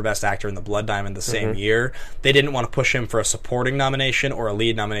nominated for Best Actor in The Blood Diamond the same year, they didn't want to push him for a supporting nomination or a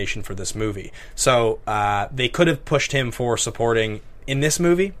lead nomination for this movie. So they could have pushed him for supporting in this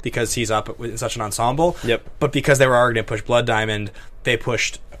movie because he's up in such an ensemble. Yep. But because they were already going to push Blood Diamond, they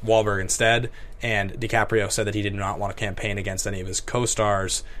pushed Wahlberg instead, and DiCaprio said that he did not want to campaign against any of his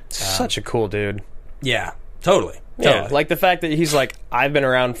co-stars. Such a cool dude. Yeah, totally. Yeah, like the fact that he's like, I've been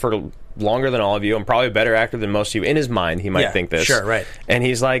around for longer than all of you. I'm probably a better actor than most of you. In his mind, he might think this. Sure, right. And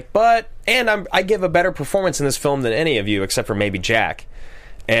he's like, I give a better performance in this film than any of you, except for maybe Jack.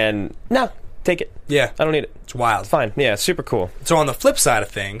 And no, take it. Yeah. I don't need it. It's wild. It's fine. Yeah, super cool. So on the flip side of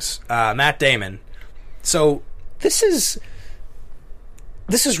things, Matt Damon. So this is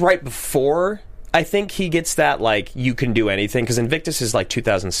right before I think he gets that, you can do anything, because Invictus is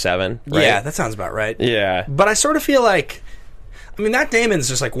 2007, right? Yeah, that sounds about right. Yeah. But I sort of feel like, I mean, Matt Damon's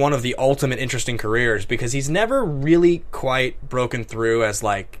just like one of the ultimate interesting careers because he's never really quite broken through as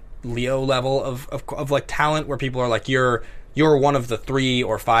like Leo level of like talent where people are like, you're one of the 3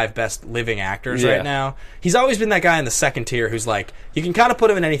 or 5 best living actors right now. He's always been that guy in the second tier who's like, you can kind of put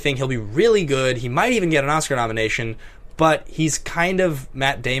him in anything, he'll be really good, he might even get an Oscar nomination, but he's kind of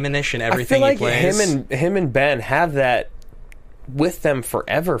Matt Damon-ish in everything he plays. I feel like him and Ben have that with them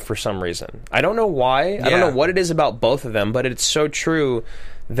forever for some reason. I don't know why. I don't know what it is about both of them, but it's so true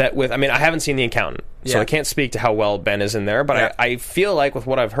that I mean, I haven't seen The Accountant, so I can't speak to how well Ben is in there, but I feel like with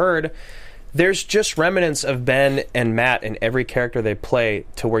what I've heard, there's just remnants of Ben and Matt in every character they play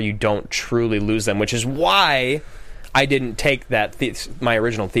to where you don't truly lose them, which is why I didn't take that my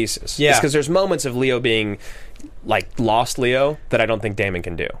original thesis. Yeah. It's because there's moments of Leo being like lost Leo that I don't think Damon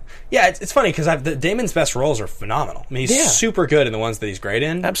can do. Yeah, it's funny because Damon's best roles are phenomenal. I mean, he's super good in the ones that he's great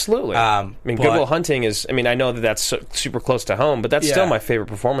in. Absolutely. I mean, Good Will Hunting is, I mean, I know that's super close to home, but that's still my favorite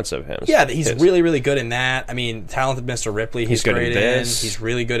performance of him. Yeah, he's really, really good in that. I mean, Talented Mr. Ripley, he's good in this. He's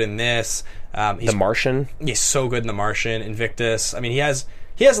really good in this. The Martian. He's so good in The Martian, Invictus. I mean, he has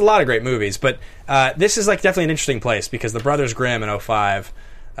a lot of great movies, but this is like definitely an interesting place because The Brothers Grimm in 2005,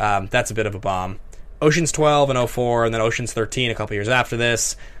 that's a bit of a bomb. Ocean's 12 in 2004, and then Ocean's 13 a couple years after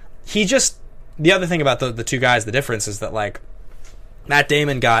this. The other thing about the two guys, the difference is that like Matt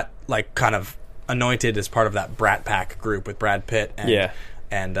Damon got like kind of anointed as part of that Brat Pack group with Brad Pitt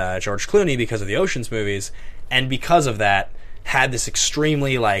and George Clooney because of the Ocean's movies, and because of that had this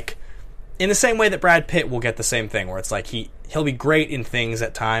extremely like, in the same way that Brad Pitt will get the same thing where it's like he'll be great in things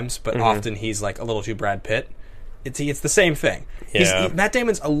at times, but often he's like a little too Brad Pitt. It's the same thing. Yeah. Matt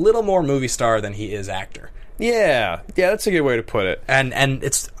Damon's a little more movie star than he is actor. Yeah, that's a good way to put it. And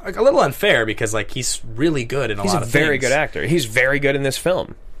it's like a little unfair because like he's really good in a lot of things. He's a very good actor. He's very good in this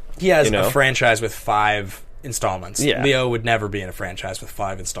film. He has a franchise with 5 installments. Yeah. Leo would never be in a franchise with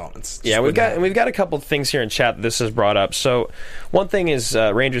 5 installments. We've got a couple of things here in chat that this has brought up. So one thing is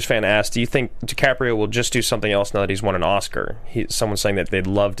Rangers fan asked, do you think DiCaprio will just do something else now that he's won an Oscar? Someone's saying that they'd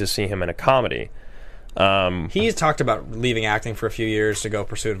love to see him in a comedy. He's talked about leaving acting for a few years to go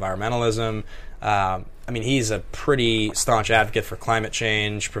pursue environmentalism. I mean, he's a pretty staunch advocate for climate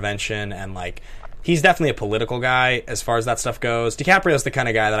change prevention, and like he's definitely a political guy as far as that stuff goes. DiCaprio's the kind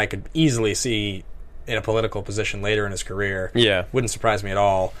of guy that I could easily see in a political position later in his career. Yeah, wouldn't surprise me at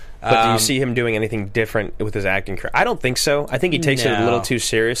all. But do you see him doing anything different with his acting career? I don't think so. I think he takes it a little too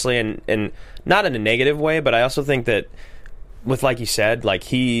seriously, and not in a negative way, but I also think that with, like you said, like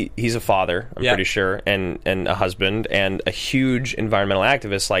he's a father, I'm pretty sure, and a husband, and a huge environmental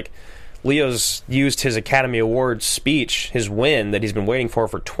activist. Like Leo's used his Academy Awards speech, his win that he's been waiting for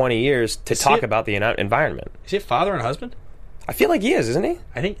 20 years, to talk about the environment. Is he a father and husband? I feel like he is, isn't he?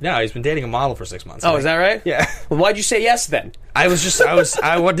 I think no. He's been dating a model for 6 months. Oh, is that right? Yeah. Well, why'd you say yes then? I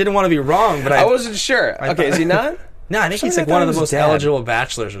didn't want to be wrong, but I wasn't sure. Okay, is he not? No, I think he's like one of the most eligible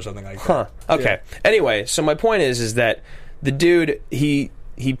bachelors or something like that. Huh. Okay. Yeah. Anyway, so my point is that the dude, he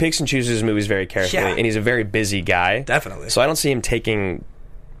picks and chooses his movies very carefully, and he's a very busy guy. Definitely. So I don't see him taking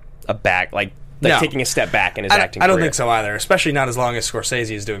taking a step back in his acting career. I don't career. think so either, especially not as long as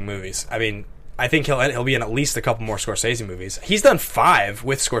Scorsese is doing movies. I mean, I think he'll be in at least a couple more Scorsese movies. He's done 5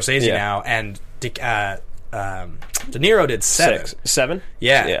 with Scorsese now, and De Niro did 7. 7?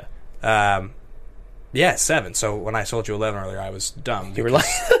 Yeah. Yeah. 7. So when I told you 11 earlier, I was dumb. You were like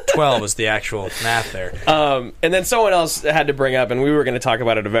 12 was the actual math there. And then someone else had to bring up, and we were going to talk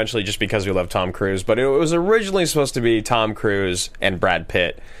about it eventually just because we love Tom Cruise, but it was originally supposed to be Tom Cruise and Brad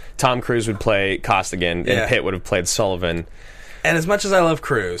Pitt. Tom Cruise would play Costigan, and Pitt would have played Sullivan. And as much as I love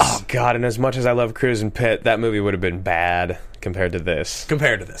Cruise... Oh, God, and as much as I love Cruise and Pitt, that movie would have been bad compared to this. It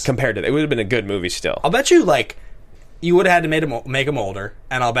would have been a good movie still. I'll bet you, like, you would have had to make him older,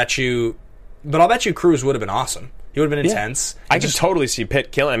 and I'll bet you Cruise would have been awesome. He would have been intense. I could totally see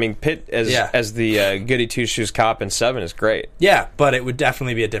Pitt killing. I mean, Pitt as the goody two-shoes cop in 7 is great. Yeah, but it would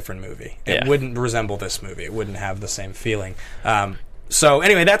definitely be a different movie. It wouldn't resemble this movie. It wouldn't have the same feeling. So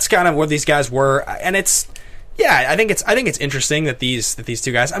anyway, that's kind of where these guys were, and it's... Yeah, I think it's interesting that these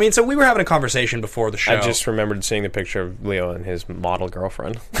two guys... I mean, so we were having a conversation before the show. I just remembered seeing the picture of Leo and his model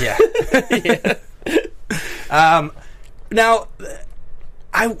girlfriend. Yeah. Now,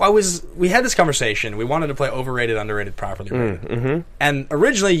 we had this conversation. We wanted to play overrated, underrated, properly rated. Mm-hmm. And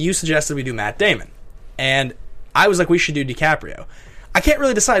originally, you suggested we do Matt Damon. And I was like, we should do DiCaprio. I can't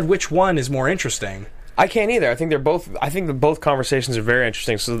really decide which one is more interesting. I can't either. I think both conversations are very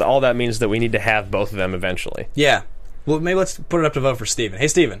interesting. So all that means that we need to have both of them eventually. Yeah. Well, maybe let's put it up to vote for Steven. Hey,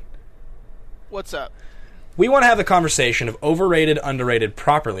 Steven. What's up? We want to have the conversation of overrated, underrated,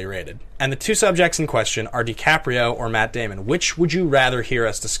 properly rated. And the two subjects in question are DiCaprio or Matt Damon. Which would you rather hear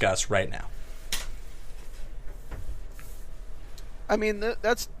us discuss right now? I mean,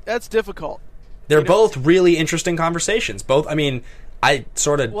 that's difficult. They're both really interesting conversations. Both, I mean, I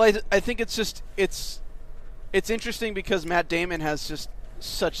sort of... Well, I think it's just... It's interesting because Matt Damon has just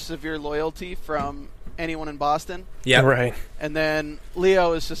such severe loyalty from anyone in Boston. Yeah. Right. And then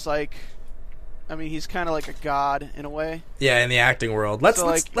Leo is just like... I mean, he's kind of like a god in a way. Yeah, in the acting world.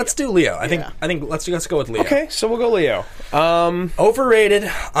 Let's do Leo. I think let's go with Leo. Okay, so we'll go Leo.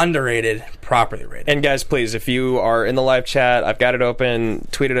 Overrated, underrated, properly rated. And guys, please, if you are in the live chat, I've got it open.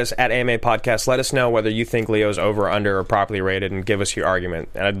 Tweet at us at AMA Podcast. Let us know whether you think Leo's over, under, or properly rated, and give us your argument.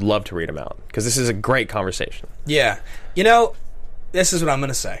 And I'd love to read them out because this is a great conversation. Yeah, this is what I'm going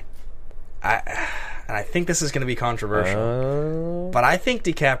to say. I think this is going to be controversial, but I think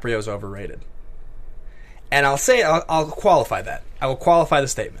DiCaprio's overrated. And I'll qualify that. I will qualify the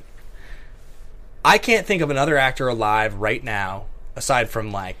statement. I can't think of another actor alive right now, aside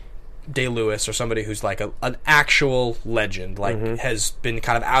from like Day-Lewis or somebody who's like an actual legend, like has been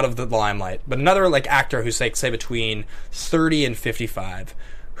kind of out of the limelight. But another like actor who's like, say between 30 and 55,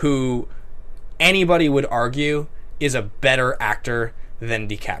 who anybody would argue is a better actor than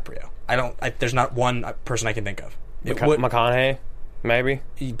DiCaprio. There's not one person I can think of. McConaughey? Maybe,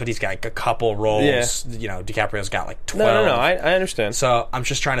 but he's got like a couple roles. Yeah. DiCaprio's got like 12. No, I understand. So I'm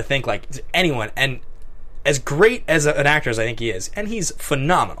just trying to think like anyone, and as great as an actor as I think he is, and he's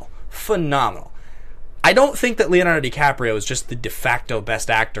phenomenal. I don't think that Leonardo DiCaprio is just the de facto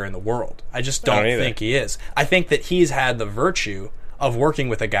best actor in the world. I just don't think he is. I think that he's had the virtue of working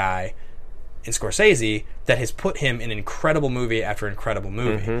with a guy in Scorsese that has put him in incredible movie after incredible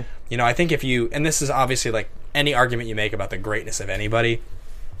movie. I think and this is obviously like any argument you make about the greatness of anybody,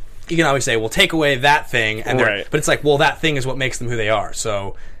 you can always say, well, take away that thing, and but it's like, well, that thing is what makes them who they are.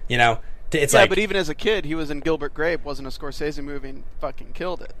 So, it's like... but even as a kid, he was in Gilbert Grape, wasn't a Scorsese movie, and fucking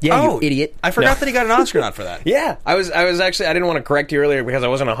killed it. Yeah, you idiot. I forgot that he got an Oscar nod for that. Yeah, I was actually, I didn't want to correct you earlier because I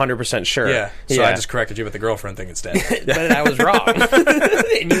wasn't 100% sure. Yeah, so I just corrected you with the girlfriend thing instead. But I was wrong.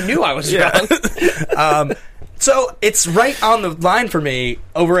 And you knew I was wrong. So it's right on the line for me,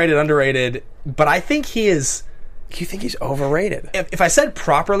 overrated, underrated, but I think he is... You think he's overrated? If I said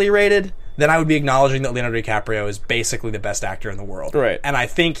properly rated, then I would be acknowledging that Leonardo DiCaprio is basically the best actor in the world. Right. And I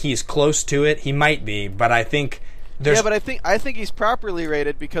think he's close to it. He might be, but I think there's... Yeah, but I think he's properly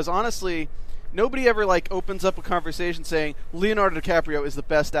rated because, honestly, nobody ever, opens up a conversation saying Leonardo DiCaprio is the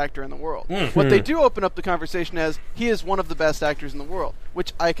best actor in the world. What they do open up the conversation as, he is one of the best actors in the world,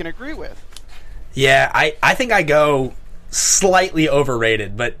 which I can agree with. Yeah, I think I go slightly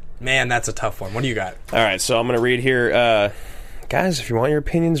overrated, but man, that's a tough one. What do you got? All right, so I'm going to read here. Guys, if you want your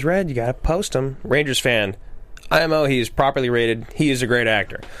opinions read, you got to post them. Rangers fan, IMO, he is properly rated. He is a great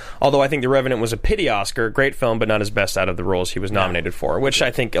actor. Although I think The Revenant was a pity Oscar, great film, but not his best out of the roles he was nominated for, which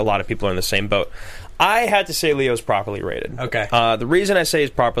I think a lot of people are in the same boat. I had to say Leo's properly rated. Okay. The reason I say he's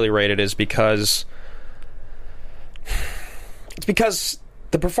properly rated is because... It's because...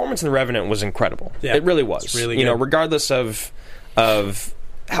 the performance in The Revenant was incredible. Yeah, it really was. It's really good. Regardless of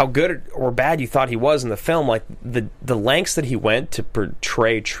how good or bad you thought he was in the film, like the lengths that he went to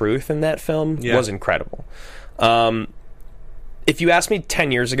portray truth in that film was incredible. If you asked me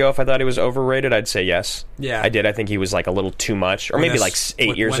 10 years ago if I thought he was overrated, I'd say yes. Yeah, I did. I think he was like a little too much, or maybe like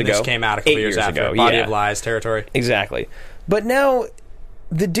 8 years ago. When this came out a couple years after Body of Lies territory. Exactly. But now...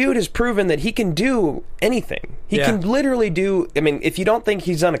 the dude has proven that he can do anything. He can literally do... I mean, if you don't think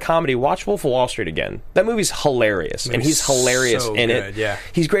he's done a comedy, watch Wolf of Wall Street again. That movie's hilarious, and he's hilarious in it. Yeah.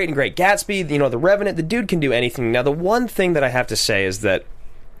 He's great in Great Gatsby, The Revenant. The dude can do anything. Now, the one thing that I have to say is that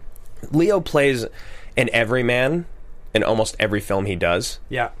Leo plays an everyman in almost every film he does.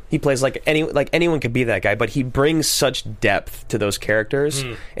 Yeah. He plays like anyone could be that guy, but he brings such depth to those characters,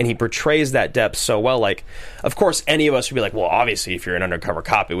 and he portrays that depth so well. Like, of course, any of us would be like, well, obviously, if you're an undercover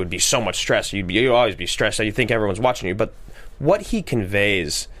cop, it would be so much stress. You'd always be stressed that you think everyone's watching you. But what he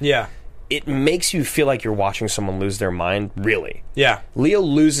conveys... yeah. It makes you feel like you're watching someone lose their mind, really. Yeah. Leo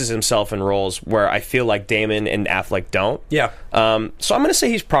loses himself in roles where I feel like Damon and Affleck don't. Yeah. So I'm going to say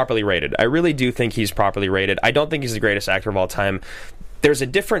he's properly rated. I really do think he's properly rated. I don't think he's the greatest actor of all time. There's a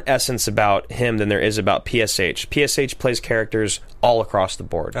different essence about him than there is about PSH. PSH plays characters all across the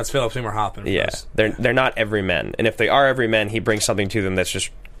board. That's Philip Seymour Hoffman. Yeah. They're not everymen. And if they are everymen, he brings something to them that's just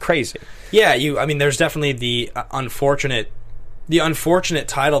crazy. Yeah, there's definitely the unfortunate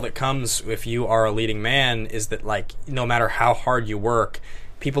title that comes if you are a leading man is that, like, no matter how hard you work,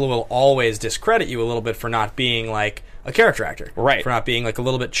 people will always discredit you a little bit for not being like a character actor, right? For not being like a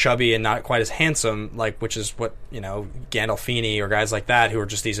little bit chubby and not quite as handsome, like which is what Gandolfini or guys like that who are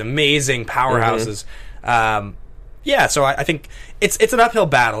just these amazing powerhouses. So I think it's an uphill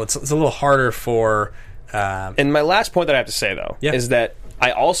battle. It's a little harder for. And my last point that I have to say though is that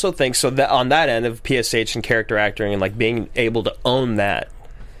I also think so that on that end of PSH and character acting and like being able to own that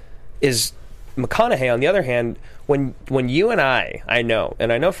is McConaughey. On the other hand, when you and I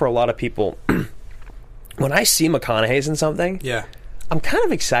know for a lot of people. When I see McConaughey's in something, I'm kind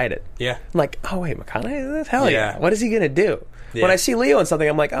of excited. Yeah. I'm like, oh, wait, McConaughey? Hell yeah. What is he going to do? Yeah. When I see Leo in something,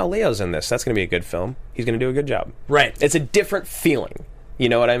 I'm like, oh, Leo's in this. That's going to be a good film. He's going to do a good job. Right. It's a different feeling. You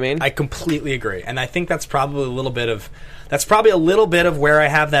know what I mean? I completely agree. And I think that's probably a little bit of where I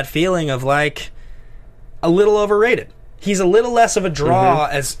have that feeling of, like, a little overrated. He's a little less of a draw,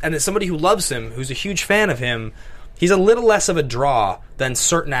 as somebody who loves him, who's a huge fan of him, he's a little less of a draw than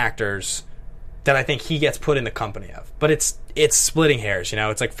certain actors that I think he gets put in the company of. But it's splitting hairs,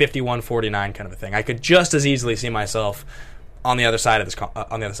 it's like 51-49 kind of a thing. I could just as easily see myself on the other side of this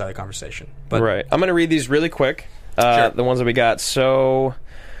on the other side of the conversation. But right. I'm going to read these really quick. Sure. The ones that we got. So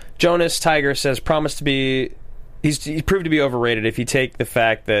Jonas Tiger says he proved to be overrated if you take the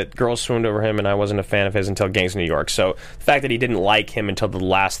fact that girls swooned over him and I wasn't a fan of his until Gangs of New York. So the fact that he didn't like him until the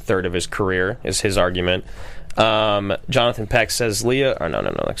last third of his career is his argument. Jonathan Peck says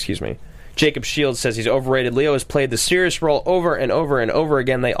excuse me. Jacob Shields says he's overrated. Leo has played the serious role over and over and over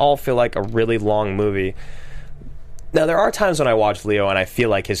again. They all feel like a really long movie. Now, there are times when I watch Leo and I feel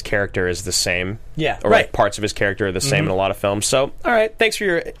like his character is the same. Yeah, or like parts of his character are the same in a lot of films. So, all right, thanks for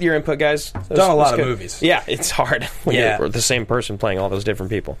your input, guys. Done a lot of movies. Yeah, it's hard when you're the same person playing all those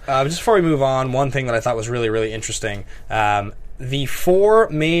different people. Just before we move on, one thing that I thought was really, really interesting. The four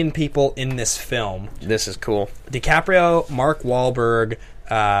main people in this film. This is cool. DiCaprio, Mark Wahlberg,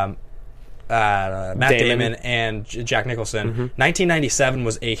 Matt Damon and Jack Nicholson. 1997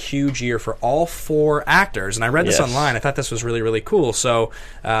 was a huge year for all four actors, and I read this online. I thought this was really, really cool. So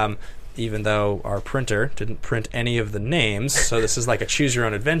even though our printer didn't print any of the names, so this is like a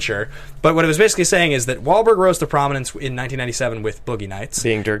choose-your-own-adventure. But what it was basically saying is that Wahlberg rose to prominence in 1997 with Boogie Nights.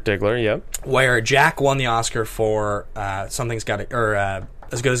 Being Dirk Diggler, yep. Where Jack won the Oscar for As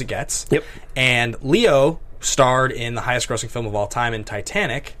Good as It Gets. Yep. And Leo starred in the highest-grossing film of all time in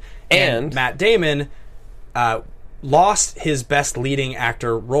Titanic. And Matt Damon lost his Best Leading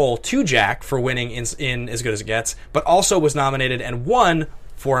Actor role to Jack for winning in As Good as It Gets, but also was nominated and won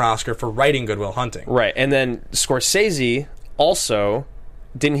for an Oscar for writing Good Will Hunting. Right, and then Scorsese also...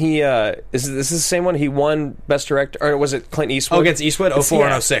 Didn't he, is this the same one? He won Best Director, or was it Clint Eastwood? Oh, against Eastwood? 04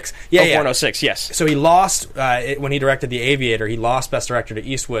 and 06. Yeah, 04 and 06, yes. So he lost, when he directed The Aviator, he lost Best Director to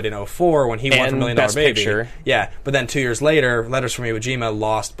Eastwood in 04 when he won for $1 Million Baby. Picture. Yeah, but then 2 years later, Letters from Iwo Jima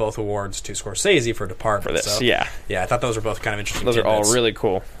lost both awards to Scorsese for Departed. For this, so, yeah. Yeah, I thought those were both kind of interesting Those tidbits. are all really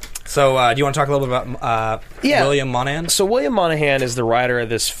cool. So, do you want to talk a little bit about William Monahan? So William Monahan is the writer of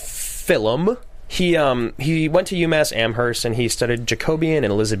this film. He went to UMass Amherst and he studied Jacobean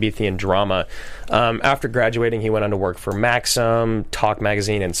and Elizabethan drama. After graduating, he went on to work for Maxim, Talk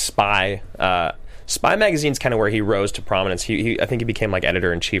Magazine, and Spy. Spy Magazine's kind of where he rose to prominence. I think he became like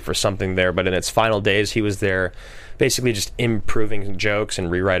editor-in-chief or something there, but in its final days, he was there basically just improving jokes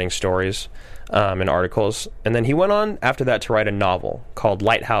and rewriting stories and articles. And then he went on after that to write a novel called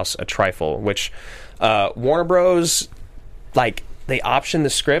Lighthouse, A Trifle, which Warner Bros. They optioned the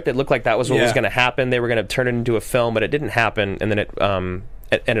script. It looked like that was what was going to happen. They were going to turn it into a film, but it didn't happen. And then it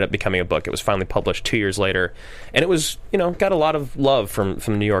ended up becoming a book. It was finally published 2 years later, and it was got a lot of love from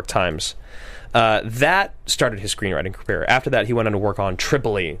the New York Times. That started his screenwriting career. After that, he went on to work on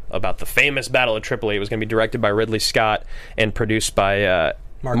Tripoli, about the famous Battle of Tripoli. It was going to be directed by Ridley Scott and produced by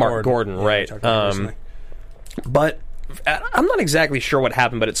Mark Gordon, right? But I'm not exactly sure what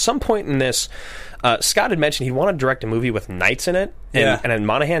happened. But at some point in this, Scott had mentioned he wanted to direct a movie with knights in it, and then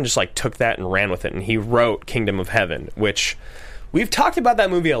Monahan just took that and ran with it, and he wrote Kingdom of Heaven, which we've talked about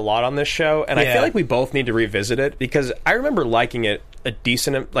that movie a lot on this show, and I feel like we both need to revisit it because I remember liking it a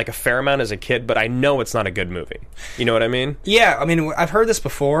fair amount as a kid, but I know it's not a good movie. You know what I mean? Yeah, I mean, I've heard this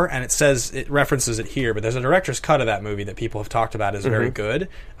before, and it references it here, but there's a director's cut of that movie that people have talked about as very good.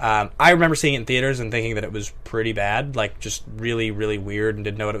 I remember seeing it in theaters and thinking that it was pretty bad, just really, really weird and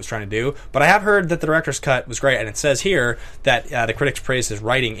didn't know what it was trying to do. But I have heard that the director's cut was great, and it says here that the critics praised his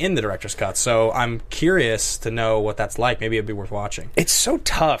writing in the director's cut, so I'm curious to know what that's like. Maybe it'd be worth watching. It's so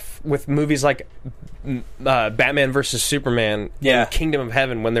tough with movies like Batman versus Superman and Kingdom of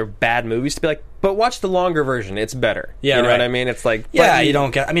Heaven when they're bad movies to be like, but watch the longer version, it's better. Yeah, you know right. what I mean? It's like, you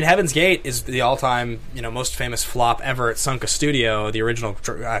don't get. I mean, Heaven's Gate is the all-time, most famous flop ever. It sunk a studio. The original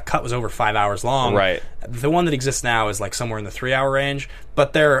cut was over 5 hours long. Right. The one that exists now is like somewhere in the 3-hour range.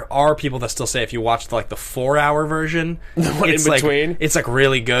 But there are people that still say if you watch like the 4-hour version, the one it's in between, like, it's like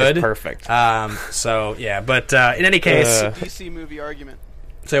really good. It's perfect. So yeah, but in any case, DC movie argument.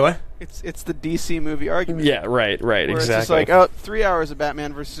 Say what? It's the DC movie argument. Yeah, right, where exactly. It's just like, 3 hours of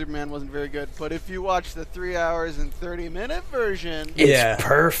Batman versus Superman wasn't very good, but if you watch the 3 hours and 30-minute version, it's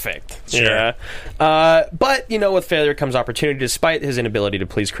perfect. Sure. Yeah. But, with failure comes opportunity. Despite his inability to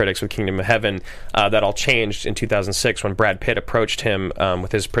please critics with Kingdom of Heaven, that all changed in 2006 when Brad Pitt approached him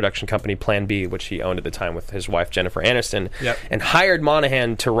with his production company Plan B, which he owned at the time with his wife Jennifer Aniston, and hired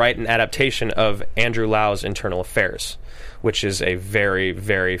Monahan to write an adaptation of Andrew Lau's Internal Affairs, which is a very,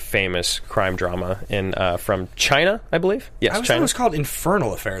 very famous crime drama from China, I believe. Yes, I always China. thought it was called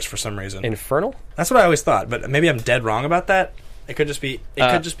Infernal Affairs for some reason. Infernal? That's what I always thought, but maybe I'm dead wrong about that. It could just be. It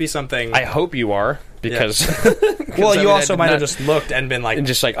could just be something. I hope you are, because. Well, you also might have just looked and been like, and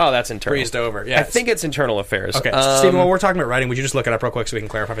just like, oh, that's internal. Breezed over. Yeah, I think it's Internal Affairs. Okay, Stephen. While we're talking about writing, would you just look it up real quick so we can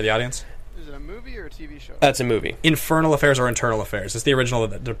clarify for the audience? Is it a movie or a TV show? That's a movie. Infernal Affairs or Internal Affairs. It's the original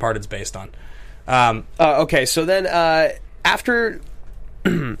that Departed's based on. Okay, so then after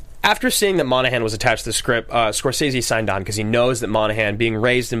seeing that Monahan was attached to the script, Scorsese signed on because he knows that Monahan, being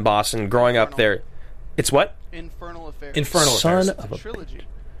raised in Boston, growing up there, it's what? Infernal Affairs. Infernal Son Affairs. of a trilogy.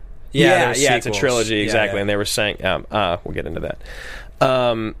 Yeah, it's a trilogy, Yeah, exactly. yeah. And they were saying, we'll get into that.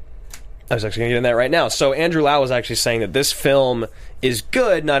 I was actually going to get into that right now. So Andrew Lau was actually saying that this film is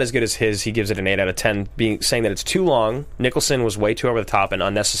good, not as good as his. He gives it an 8 out of 10, saying that it's too long. Nicholson was way too over the top and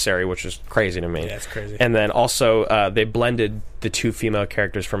unnecessary, which is crazy to me. Yeah, it's crazy. And then also, they blended the two female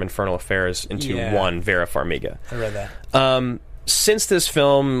characters from Infernal Affairs into one, Vera Farmiga. I read that. Since this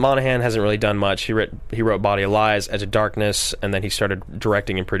film, Monahan hasn't really done much. He wrote Body of Lies, Edge of Darkness, and then he started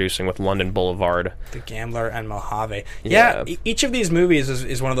directing and producing with London Boulevard, The Gambler, and Mojave. Yeah, each of these movies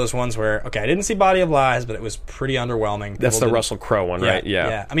is one of those ones where, okay, I didn't see Body of Lies, but it was pretty underwhelming. That's the Russell Crowe one, right?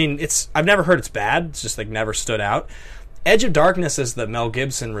 Yeah. I mean, I've never heard it's bad. It's just like never stood out. Edge of Darkness is the Mel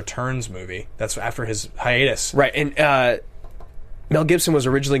Gibson Returns movie. That's after his hiatus. Right, and Mel Gibson was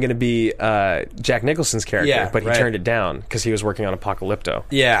originally going to be Jack Nicholson's character, but he turned it down because he was working on Apocalypto.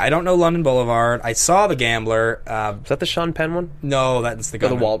 Yeah, I don't know London Boulevard. I saw The Gambler. Is that the Sean Penn one? No, that's the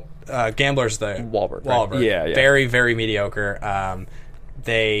Gambler's the Wahlberg. Wahlberg. Right? Yeah. Very, very mediocre.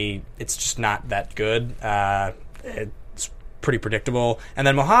 It's just not that good. It's pretty predictable. And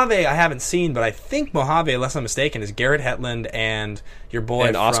then Mojave, I haven't seen, but I think Mojave, unless I'm mistaken, is Garrett Hedlund and your boy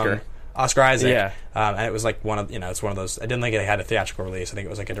and Oscar Isaac. Yeah. And it was like it's one of those. I didn't think it had a theatrical release. I think it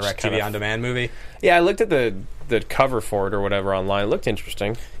was like a direct TV on demand movie. Yeah, I looked at the cover for it or whatever online. It looked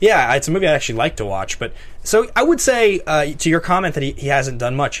interesting. Yeah, it's a movie I'd actually like to watch. But so I would say to your comment that he hasn't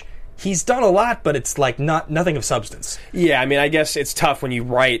done much. He's done a lot, but it's like nothing of substance. Yeah, I mean, I guess it's tough when you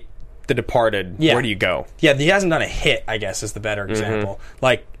write The Departed. Yeah. Where do you go? Yeah, he hasn't done a hit, I guess, is the better example.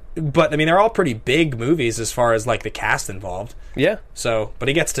 But I mean, they're all pretty big movies as far as like the cast involved. Yeah. So, but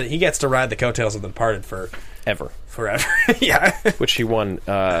he gets to ride the coattails of The Departed forever. Yeah. Which he won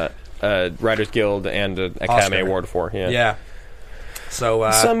Writers Guild and an Academy Award for. Yeah. Yeah.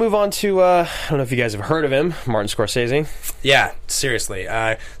 So move on to I don't know if you guys have heard of him, Martin Scorsese. Yeah, seriously.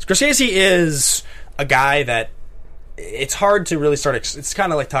 Scorsese is a guy that it's hard to really start. It's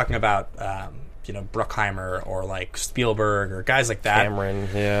kind of like talking about Bruckheimer or like Spielberg or guys like that. Cameron,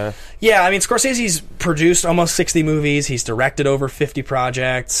 yeah. Yeah, I mean, Scorsese's produced almost 60 movies. He's directed over 50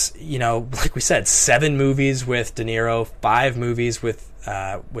 projects. Like we said, 7 movies with De Niro, 5 movies with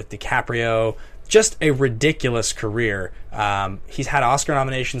DiCaprio. Just a ridiculous career. He's had Oscar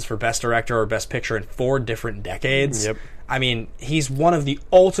nominations for Best Director or Best Picture in 4 different decades. Yep. I mean, he's one of the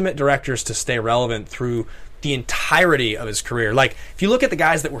ultimate directors to stay relevant through the entirety of his career. Like, if you look at the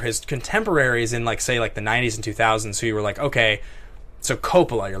guys that were his contemporaries in, like, say, like the 90s and 2000s, who you were like, okay, so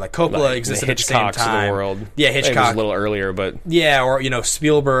Coppola, you're like, Coppola existed at the same time. Of the world. Yeah, Hitchcock. It was a little earlier, but... Yeah, or,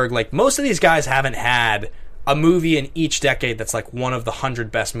 Spielberg. Like, most of these guys haven't had a movie in each decade that's, like, one of the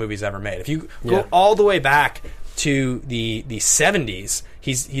 100 best movies ever made. If you go all the way back to the 70s,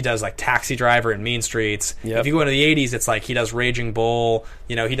 he does like Taxi Driver and Mean Streets. If you go into the 80s, it's like he does Raging Bull.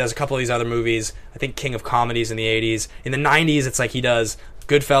 He does a couple of these other movies. I think King of Comedies in the 80s. In the 90s, it's like he does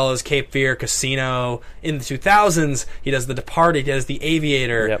Goodfellas, Cape Fear, Casino. In the 2000s, he does The Departed, he does The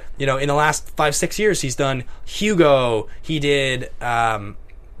Aviator. In the last 5-6 years, he's done Hugo. He did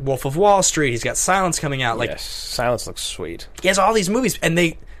Wolf of Wall Street. He's got Silence coming out. Like, Silence looks sweet. He has all these movies, and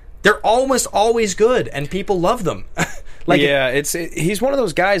they're almost always good, and people love them. He's one of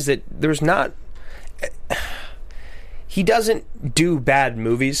those guys that there's not. He doesn't do bad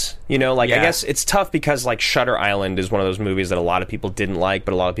movies, I guess it's tough because like Shutter Island is one of those movies that a lot of people didn't like,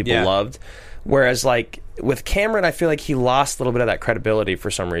 but a lot of people loved. Whereas like with Cameron, I feel like he lost a little bit of that credibility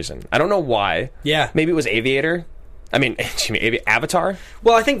for some reason. I don't know why. Yeah, maybe it was Aviator. I mean, Avatar.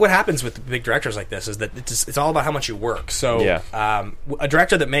 Well, I think what happens with big directors like this is that it's all about how much you work. So, a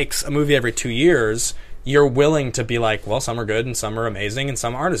director that makes a movie every 2 years, you're willing to be like, well, some are good and some are amazing and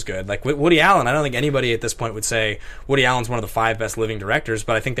some aren't as good. Like Woody Allen, I don't think anybody at this point would say Woody Allen's one of the 5 best living directors,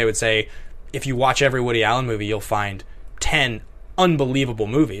 but I think they would say if you watch every Woody Allen movie, you'll find 10 unbelievable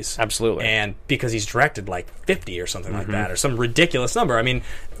movies. Absolutely. And because he's directed like 50 or something like that, or some ridiculous number. I mean,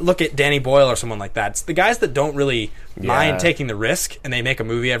 look at Danny Boyle or someone like that. It's the guys that don't really mind taking the risk and they make a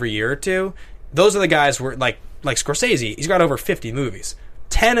movie every year or two. Those are the guys who are like Scorsese. He's got over 50 movies.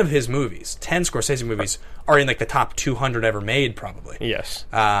 10 Scorsese movies are in like the top 200 ever made, probably. Yes.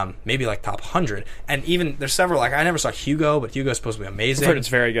 Maybe like top 100. And even there's several, like I never saw Hugo, but Hugo's supposed to be amazing. I've heard it's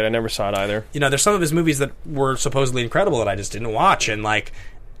very good. I never saw it either. There's some of his movies that were supposedly incredible that I just didn't watch. And like,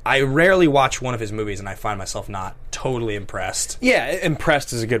 I rarely watch one of his movies and I find myself not totally impressed. Yeah,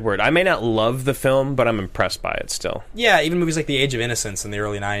 impressed is a good word. I may not love the film, but I'm impressed by it still. Yeah, even movies like The Age of Innocence in the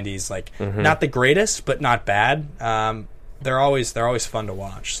early 90s, like not the greatest, but not bad. They're always fun to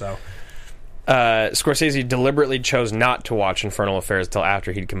watch. So, Scorsese deliberately chose not to watch Infernal Affairs until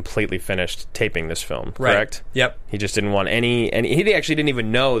after he'd completely finished taping this film. Right. Correct? Yep. He just didn't want any. He actually didn't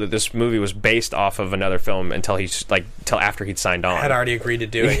even know that this movie was based off of another film until after he'd signed on. I had already agreed to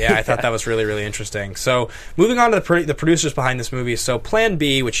do it. Yeah, I thought that was really, really interesting. So, moving on to the producers behind this movie. So, Plan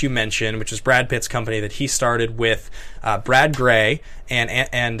B, which you mentioned, which is Brad Pitt's company that he started with Brad Gray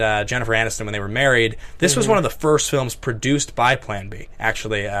and Jennifer Aniston when they were married. This was one of the first films produced by Plan B.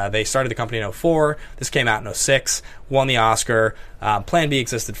 Actually, they started the company in 2004. This came out in 2006. Won the Oscar. Plan B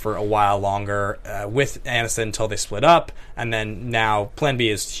existed for a while longer with Aniston until they split up, and then now Plan B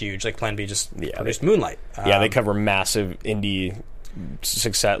is huge. Like Plan B just produced Moonlight. They cover massive indie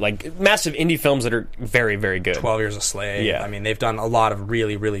success, like massive indie films that are very, very good. 12 Years a Slave. Yeah. I mean, they've done a lot of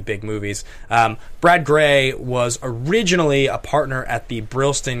really, really big movies. Brad Gray was originally a partner at the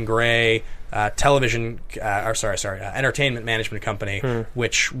Brillston Gray entertainment management company,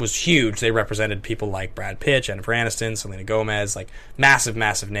 which was huge. They represented people like Brad Pitt, Jennifer Aniston, Selena Gomez, like massive,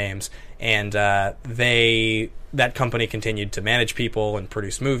 massive names. And that company continued to manage people and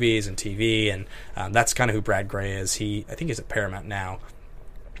produce movies and TV, and that's kind of who Brad Gray is. I think he's at Paramount now,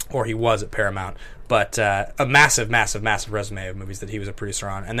 or he was at Paramount. But a massive, massive, massive resume of movies that he was a producer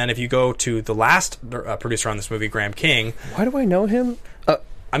on. And then if you go to the last producer on this movie, Graham King. Why do I know him?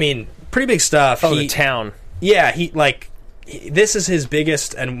 I mean, pretty big stuff. The Town. Yeah, this is his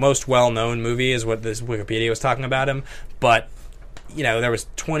biggest and most well-known movie, is what this Wikipedia was talking about him. But, there was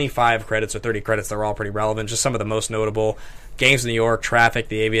 25 credits or 30 credits that were all pretty relevant. Just some of the most notable: Gangs of New York, Traffic,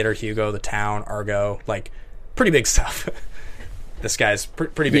 The Aviator, Hugo, The Town, Argo. Like, pretty big stuff. This guy's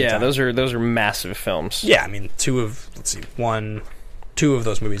pretty big. Yeah, time. those are massive films. Yeah, I mean, two of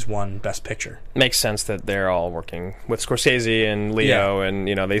those movies won Best Picture. Makes sense that they're all working with Scorsese and Leo, and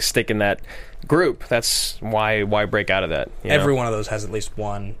they stick in that group. That's why break out of that. Every one of those has at least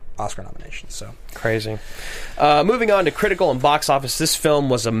one Oscar nomination. So crazy. Moving on to critical and box office, this film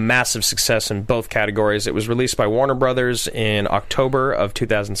was a massive success in both categories. It was released by Warner Brothers in October of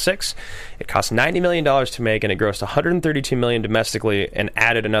 2006. It cost $90 million to make, and it grossed $132 million domestically and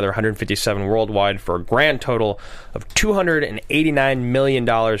added another $157 worldwide for a grand total of $289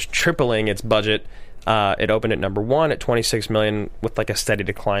 million, tripling its budget. It opened at number 1 at $26 million with like a steady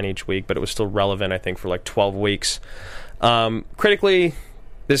decline each week, but it was still relevant, I think, for like 12 weeks. Critically,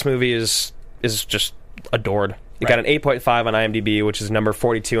 this movie is just adored. It got an 8.5 on IMDb, which is number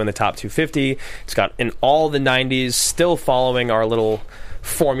 42 in the top 250. It's got in all the 90s, still following our little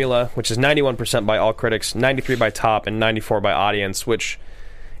formula, which is 91% by all critics, 93% by top, and 94% by audience, which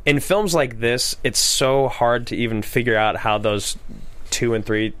in films like this, it's so hard to even figure out how those 2 and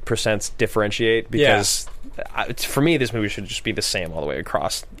 3% differentiate, because for me, this movie should just be the same all the way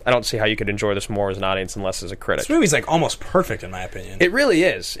across. I don't see how you could enjoy this more as an audience unless as a critic. This movie's like almost perfect in my opinion. It really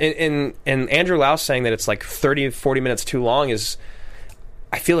is. And Andrew Lau saying that it's like 30-40 minutes too long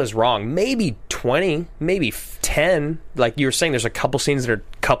I feel is wrong. Maybe 20, maybe 10. Like you were saying, there's a couple scenes that are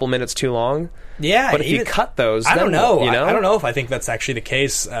a couple minutes too long. Yeah, but if you cut those, I don't know. I don't know if I think that's actually the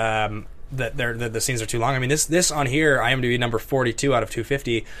case. That the scenes are too long. I mean, this on here, IMDb number 42 out of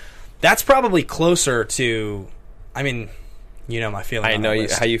 250. That's probably closer to. I mean, my feeling. I know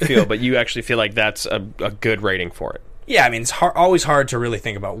how you feel, but you actually feel like that's a good rating for it. Yeah, I mean, it's always hard to really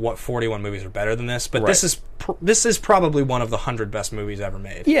think about what 41 movies are better than this, but this is probably one of the 100 best movies ever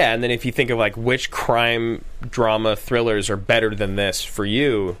made. Yeah, and then if you think of like which crime drama thrillers are better than this for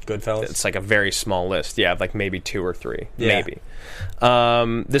you, Goodfellas. It's like a very small list. Yeah, like maybe 2 or 3, Yeah. maybe.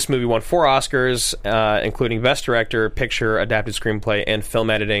 This movie won 4 Oscars, including Best Director, Picture, Adapted Screenplay, and Film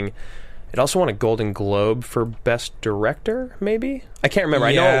Editing. It also won a Golden Globe for Best Director, maybe? I can't remember.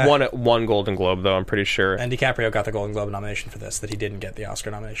 Yeah. I know it won one Golden Globe, though, I'm pretty sure. And DiCaprio got the Golden Globe nomination for this that he didn't get the Oscar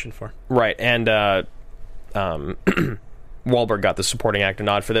nomination for. Right, and Wahlberg got the supporting actor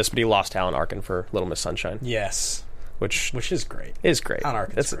nod for this, but he lost to Alan Arkin for Little Miss Sunshine. Yes. Which is great. Is great. Alan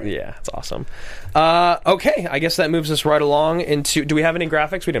Arkin's great. Yeah, it's awesome. Okay, I guess that moves us right along into... Do we have any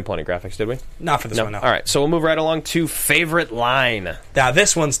graphics? We didn't pull any graphics, did we? Not for this one, no. All right, so we'll move right along to Favorite Line. Now,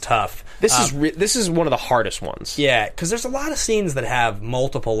 this one's tough. This is one of the hardest ones. Yeah, because there's a lot of scenes that have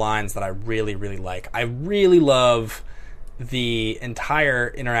multiple lines that I really, really like. I really love the entire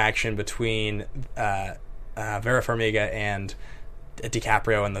interaction between Vera Farmiga and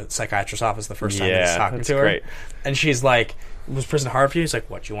DiCaprio in the psychiatrist's office the first time he's talking to her. Great. And she's like, was prison hard for you? He's like,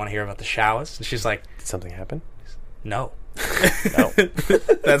 what, you want to hear about the showers? And she's like, did something happen? No. No.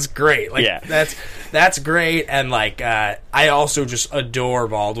 That's great. Like, yeah. That's great. And like, I also just adore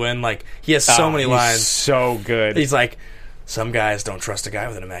Baldwin. Like, he has so many lines. So good. He's like, some guys don't trust a guy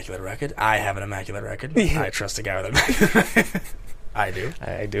with an immaculate record. I have an immaculate record. I trust a guy with an immaculate record.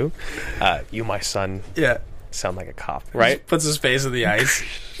 I do. You, my son. Yeah. Sound like a cop, right? Just puts his face in the ice.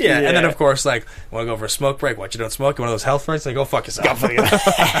 Yeah. And then, of course, like, want to go for a smoke break? What, you don't smoke? You one of those health drinks? Like, go fuck yourself.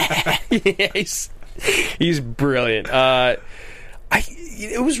 He's brilliant.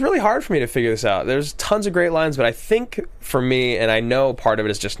 It was really hard for me to figure this out. There's tons of great lines, but I think for me, and I know part of it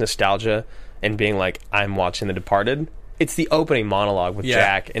is just nostalgia and being like, I'm watching The Departed. It's the opening monologue with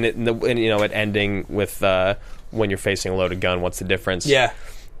Jack, and it ending with when you're facing a loaded gun, what's the difference? Yeah.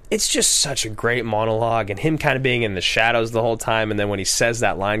 It's just such a great monologue, and him kind of being in the shadows the whole time, and then when he says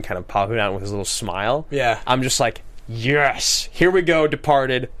that line, kind of popping out with his little smile. Yeah. I'm just like, yes, here we go,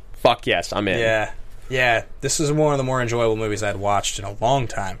 Departed. Fuck yes, I'm in. Yeah. This is one of the more enjoyable movies I'd watched in a long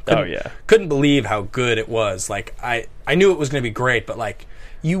time. Couldn't believe how good it was. Like, I knew it was going to be great, but like,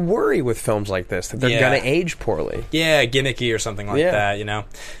 you worry with films like this that they're going to age poorly. Yeah, gimmicky or something like that, you know.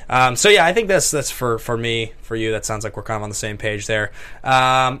 So yeah, I think that's for me, for you. That sounds like we're kind of on the same page there.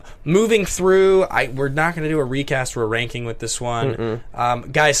 Moving through, we're not going to do a recast or a ranking with this one.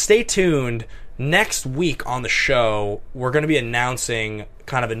 Guys, stay tuned. Next week on the show, we're going to be announcing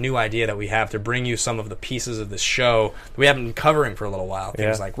kind of a new idea that we have to bring you some of the pieces of this show that we haven't been covering for a little while.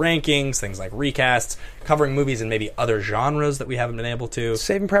 Things like rankings, things like recasts, covering movies in maybe other genres that we haven't been able to.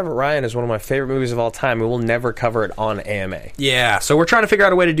 Saving Private Ryan is one of my favorite movies of all time. We will never cover it on AMA. Yeah, so we're trying to figure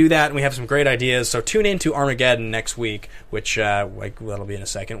out a way to do that, and we have some great ideas. So tune in to Armageddon next week, which that'll be in a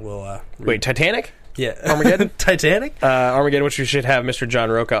second. We'll wait, Titanic? Yeah. Armageddon? Titanic? Armageddon, which we should have Mr.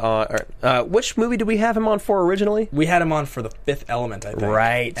 John Roca on. Which movie did we have him on for originally? We had him on for The Fifth Element, I think.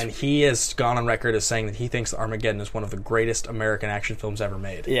 Right. And he has gone on record as saying that he thinks Armageddon is one of the greatest American action films ever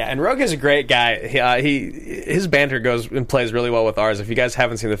made. Yeah, and Roca's a great guy. His banter goes and plays really well with ours. If you guys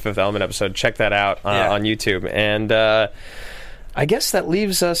haven't seen the Fifth Element episode, check that out on YouTube. And I guess that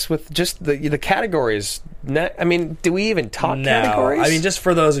leaves us with just the categories. I mean, do we even talk categories? I mean, just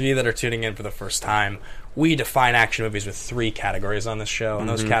for those of you that are tuning in for the first time, we define action movies with 3 categories on this show, and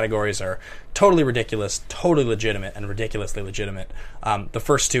those categories are totally ridiculous, totally legitimate, and ridiculously legitimate. The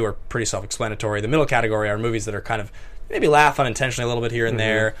first 2 are pretty self-explanatory. The middle category are movies that are kind of maybe laugh unintentionally a little bit here and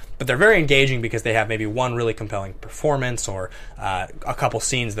there, but they're very engaging because they have maybe one really compelling performance or a couple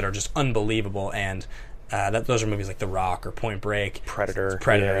scenes that are just unbelievable, and those are movies like The Rock or Point Break. Predator,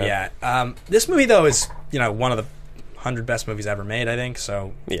 yeah. This movie, though, is one of the 100 best movies ever made, I think,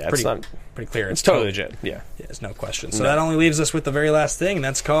 so pretty clear. It's totally legit, yeah. There's no question. So that only leaves us with the very last thing, and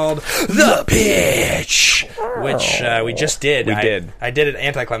that's called The Pitch, which we just did. I did it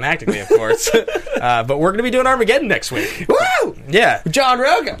anticlimactically, of course, but we're going to be doing Armageddon next week. Woo! Yeah. John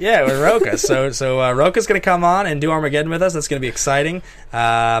Roca! Yeah, with Roca. So Roca's going to come on and do Armageddon with us. That's going to be exciting.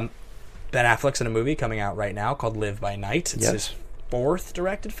 Ben Affleck's in a movie coming out right now called Live by Night. It's his 4th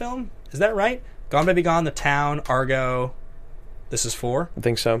directed film. Is that right? Gone Baby Gone, The Town, Argo. This is 4? I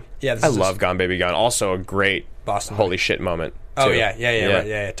think so. Yeah, I love Gone Baby Gone. Also a great Boston holy shit moment. Oh, too.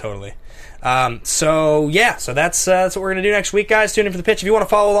 Right, totally. So that's what we're going to do next week, guys. Tune in for The Pitch. If you want to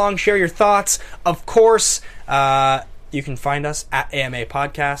follow along, share your thoughts, of course, you can find us at AMA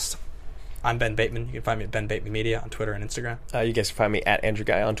Podcast. I'm Ben Bateman. You can find me at Ben Bateman Media on Twitter and Instagram. You guys can find me at Andrew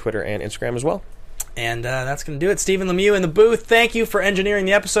Guy on Twitter and Instagram as well. And that's going to do it. Stephen Lemieux in the booth. Thank you for engineering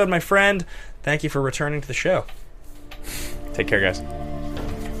the episode, my friend. Thank you for returning to the show. Take care, guys.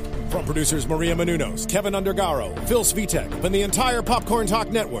 From producers Maria Menounos, Kevin Undergaro, Phil Svitek, and the entire Popcorn Talk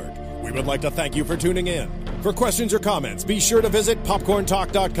Network, we would like to thank you for tuning in. For questions or comments, be sure to visit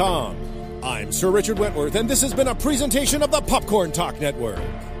popcorntalk.com. I'm Sir Richard Wentworth, and this has been a presentation of the Popcorn Talk Network.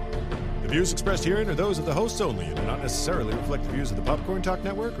 The views expressed herein are those of the hosts only and do not necessarily reflect the views of the Popcorn Talk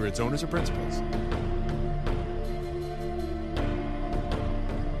Network or its owners or principals.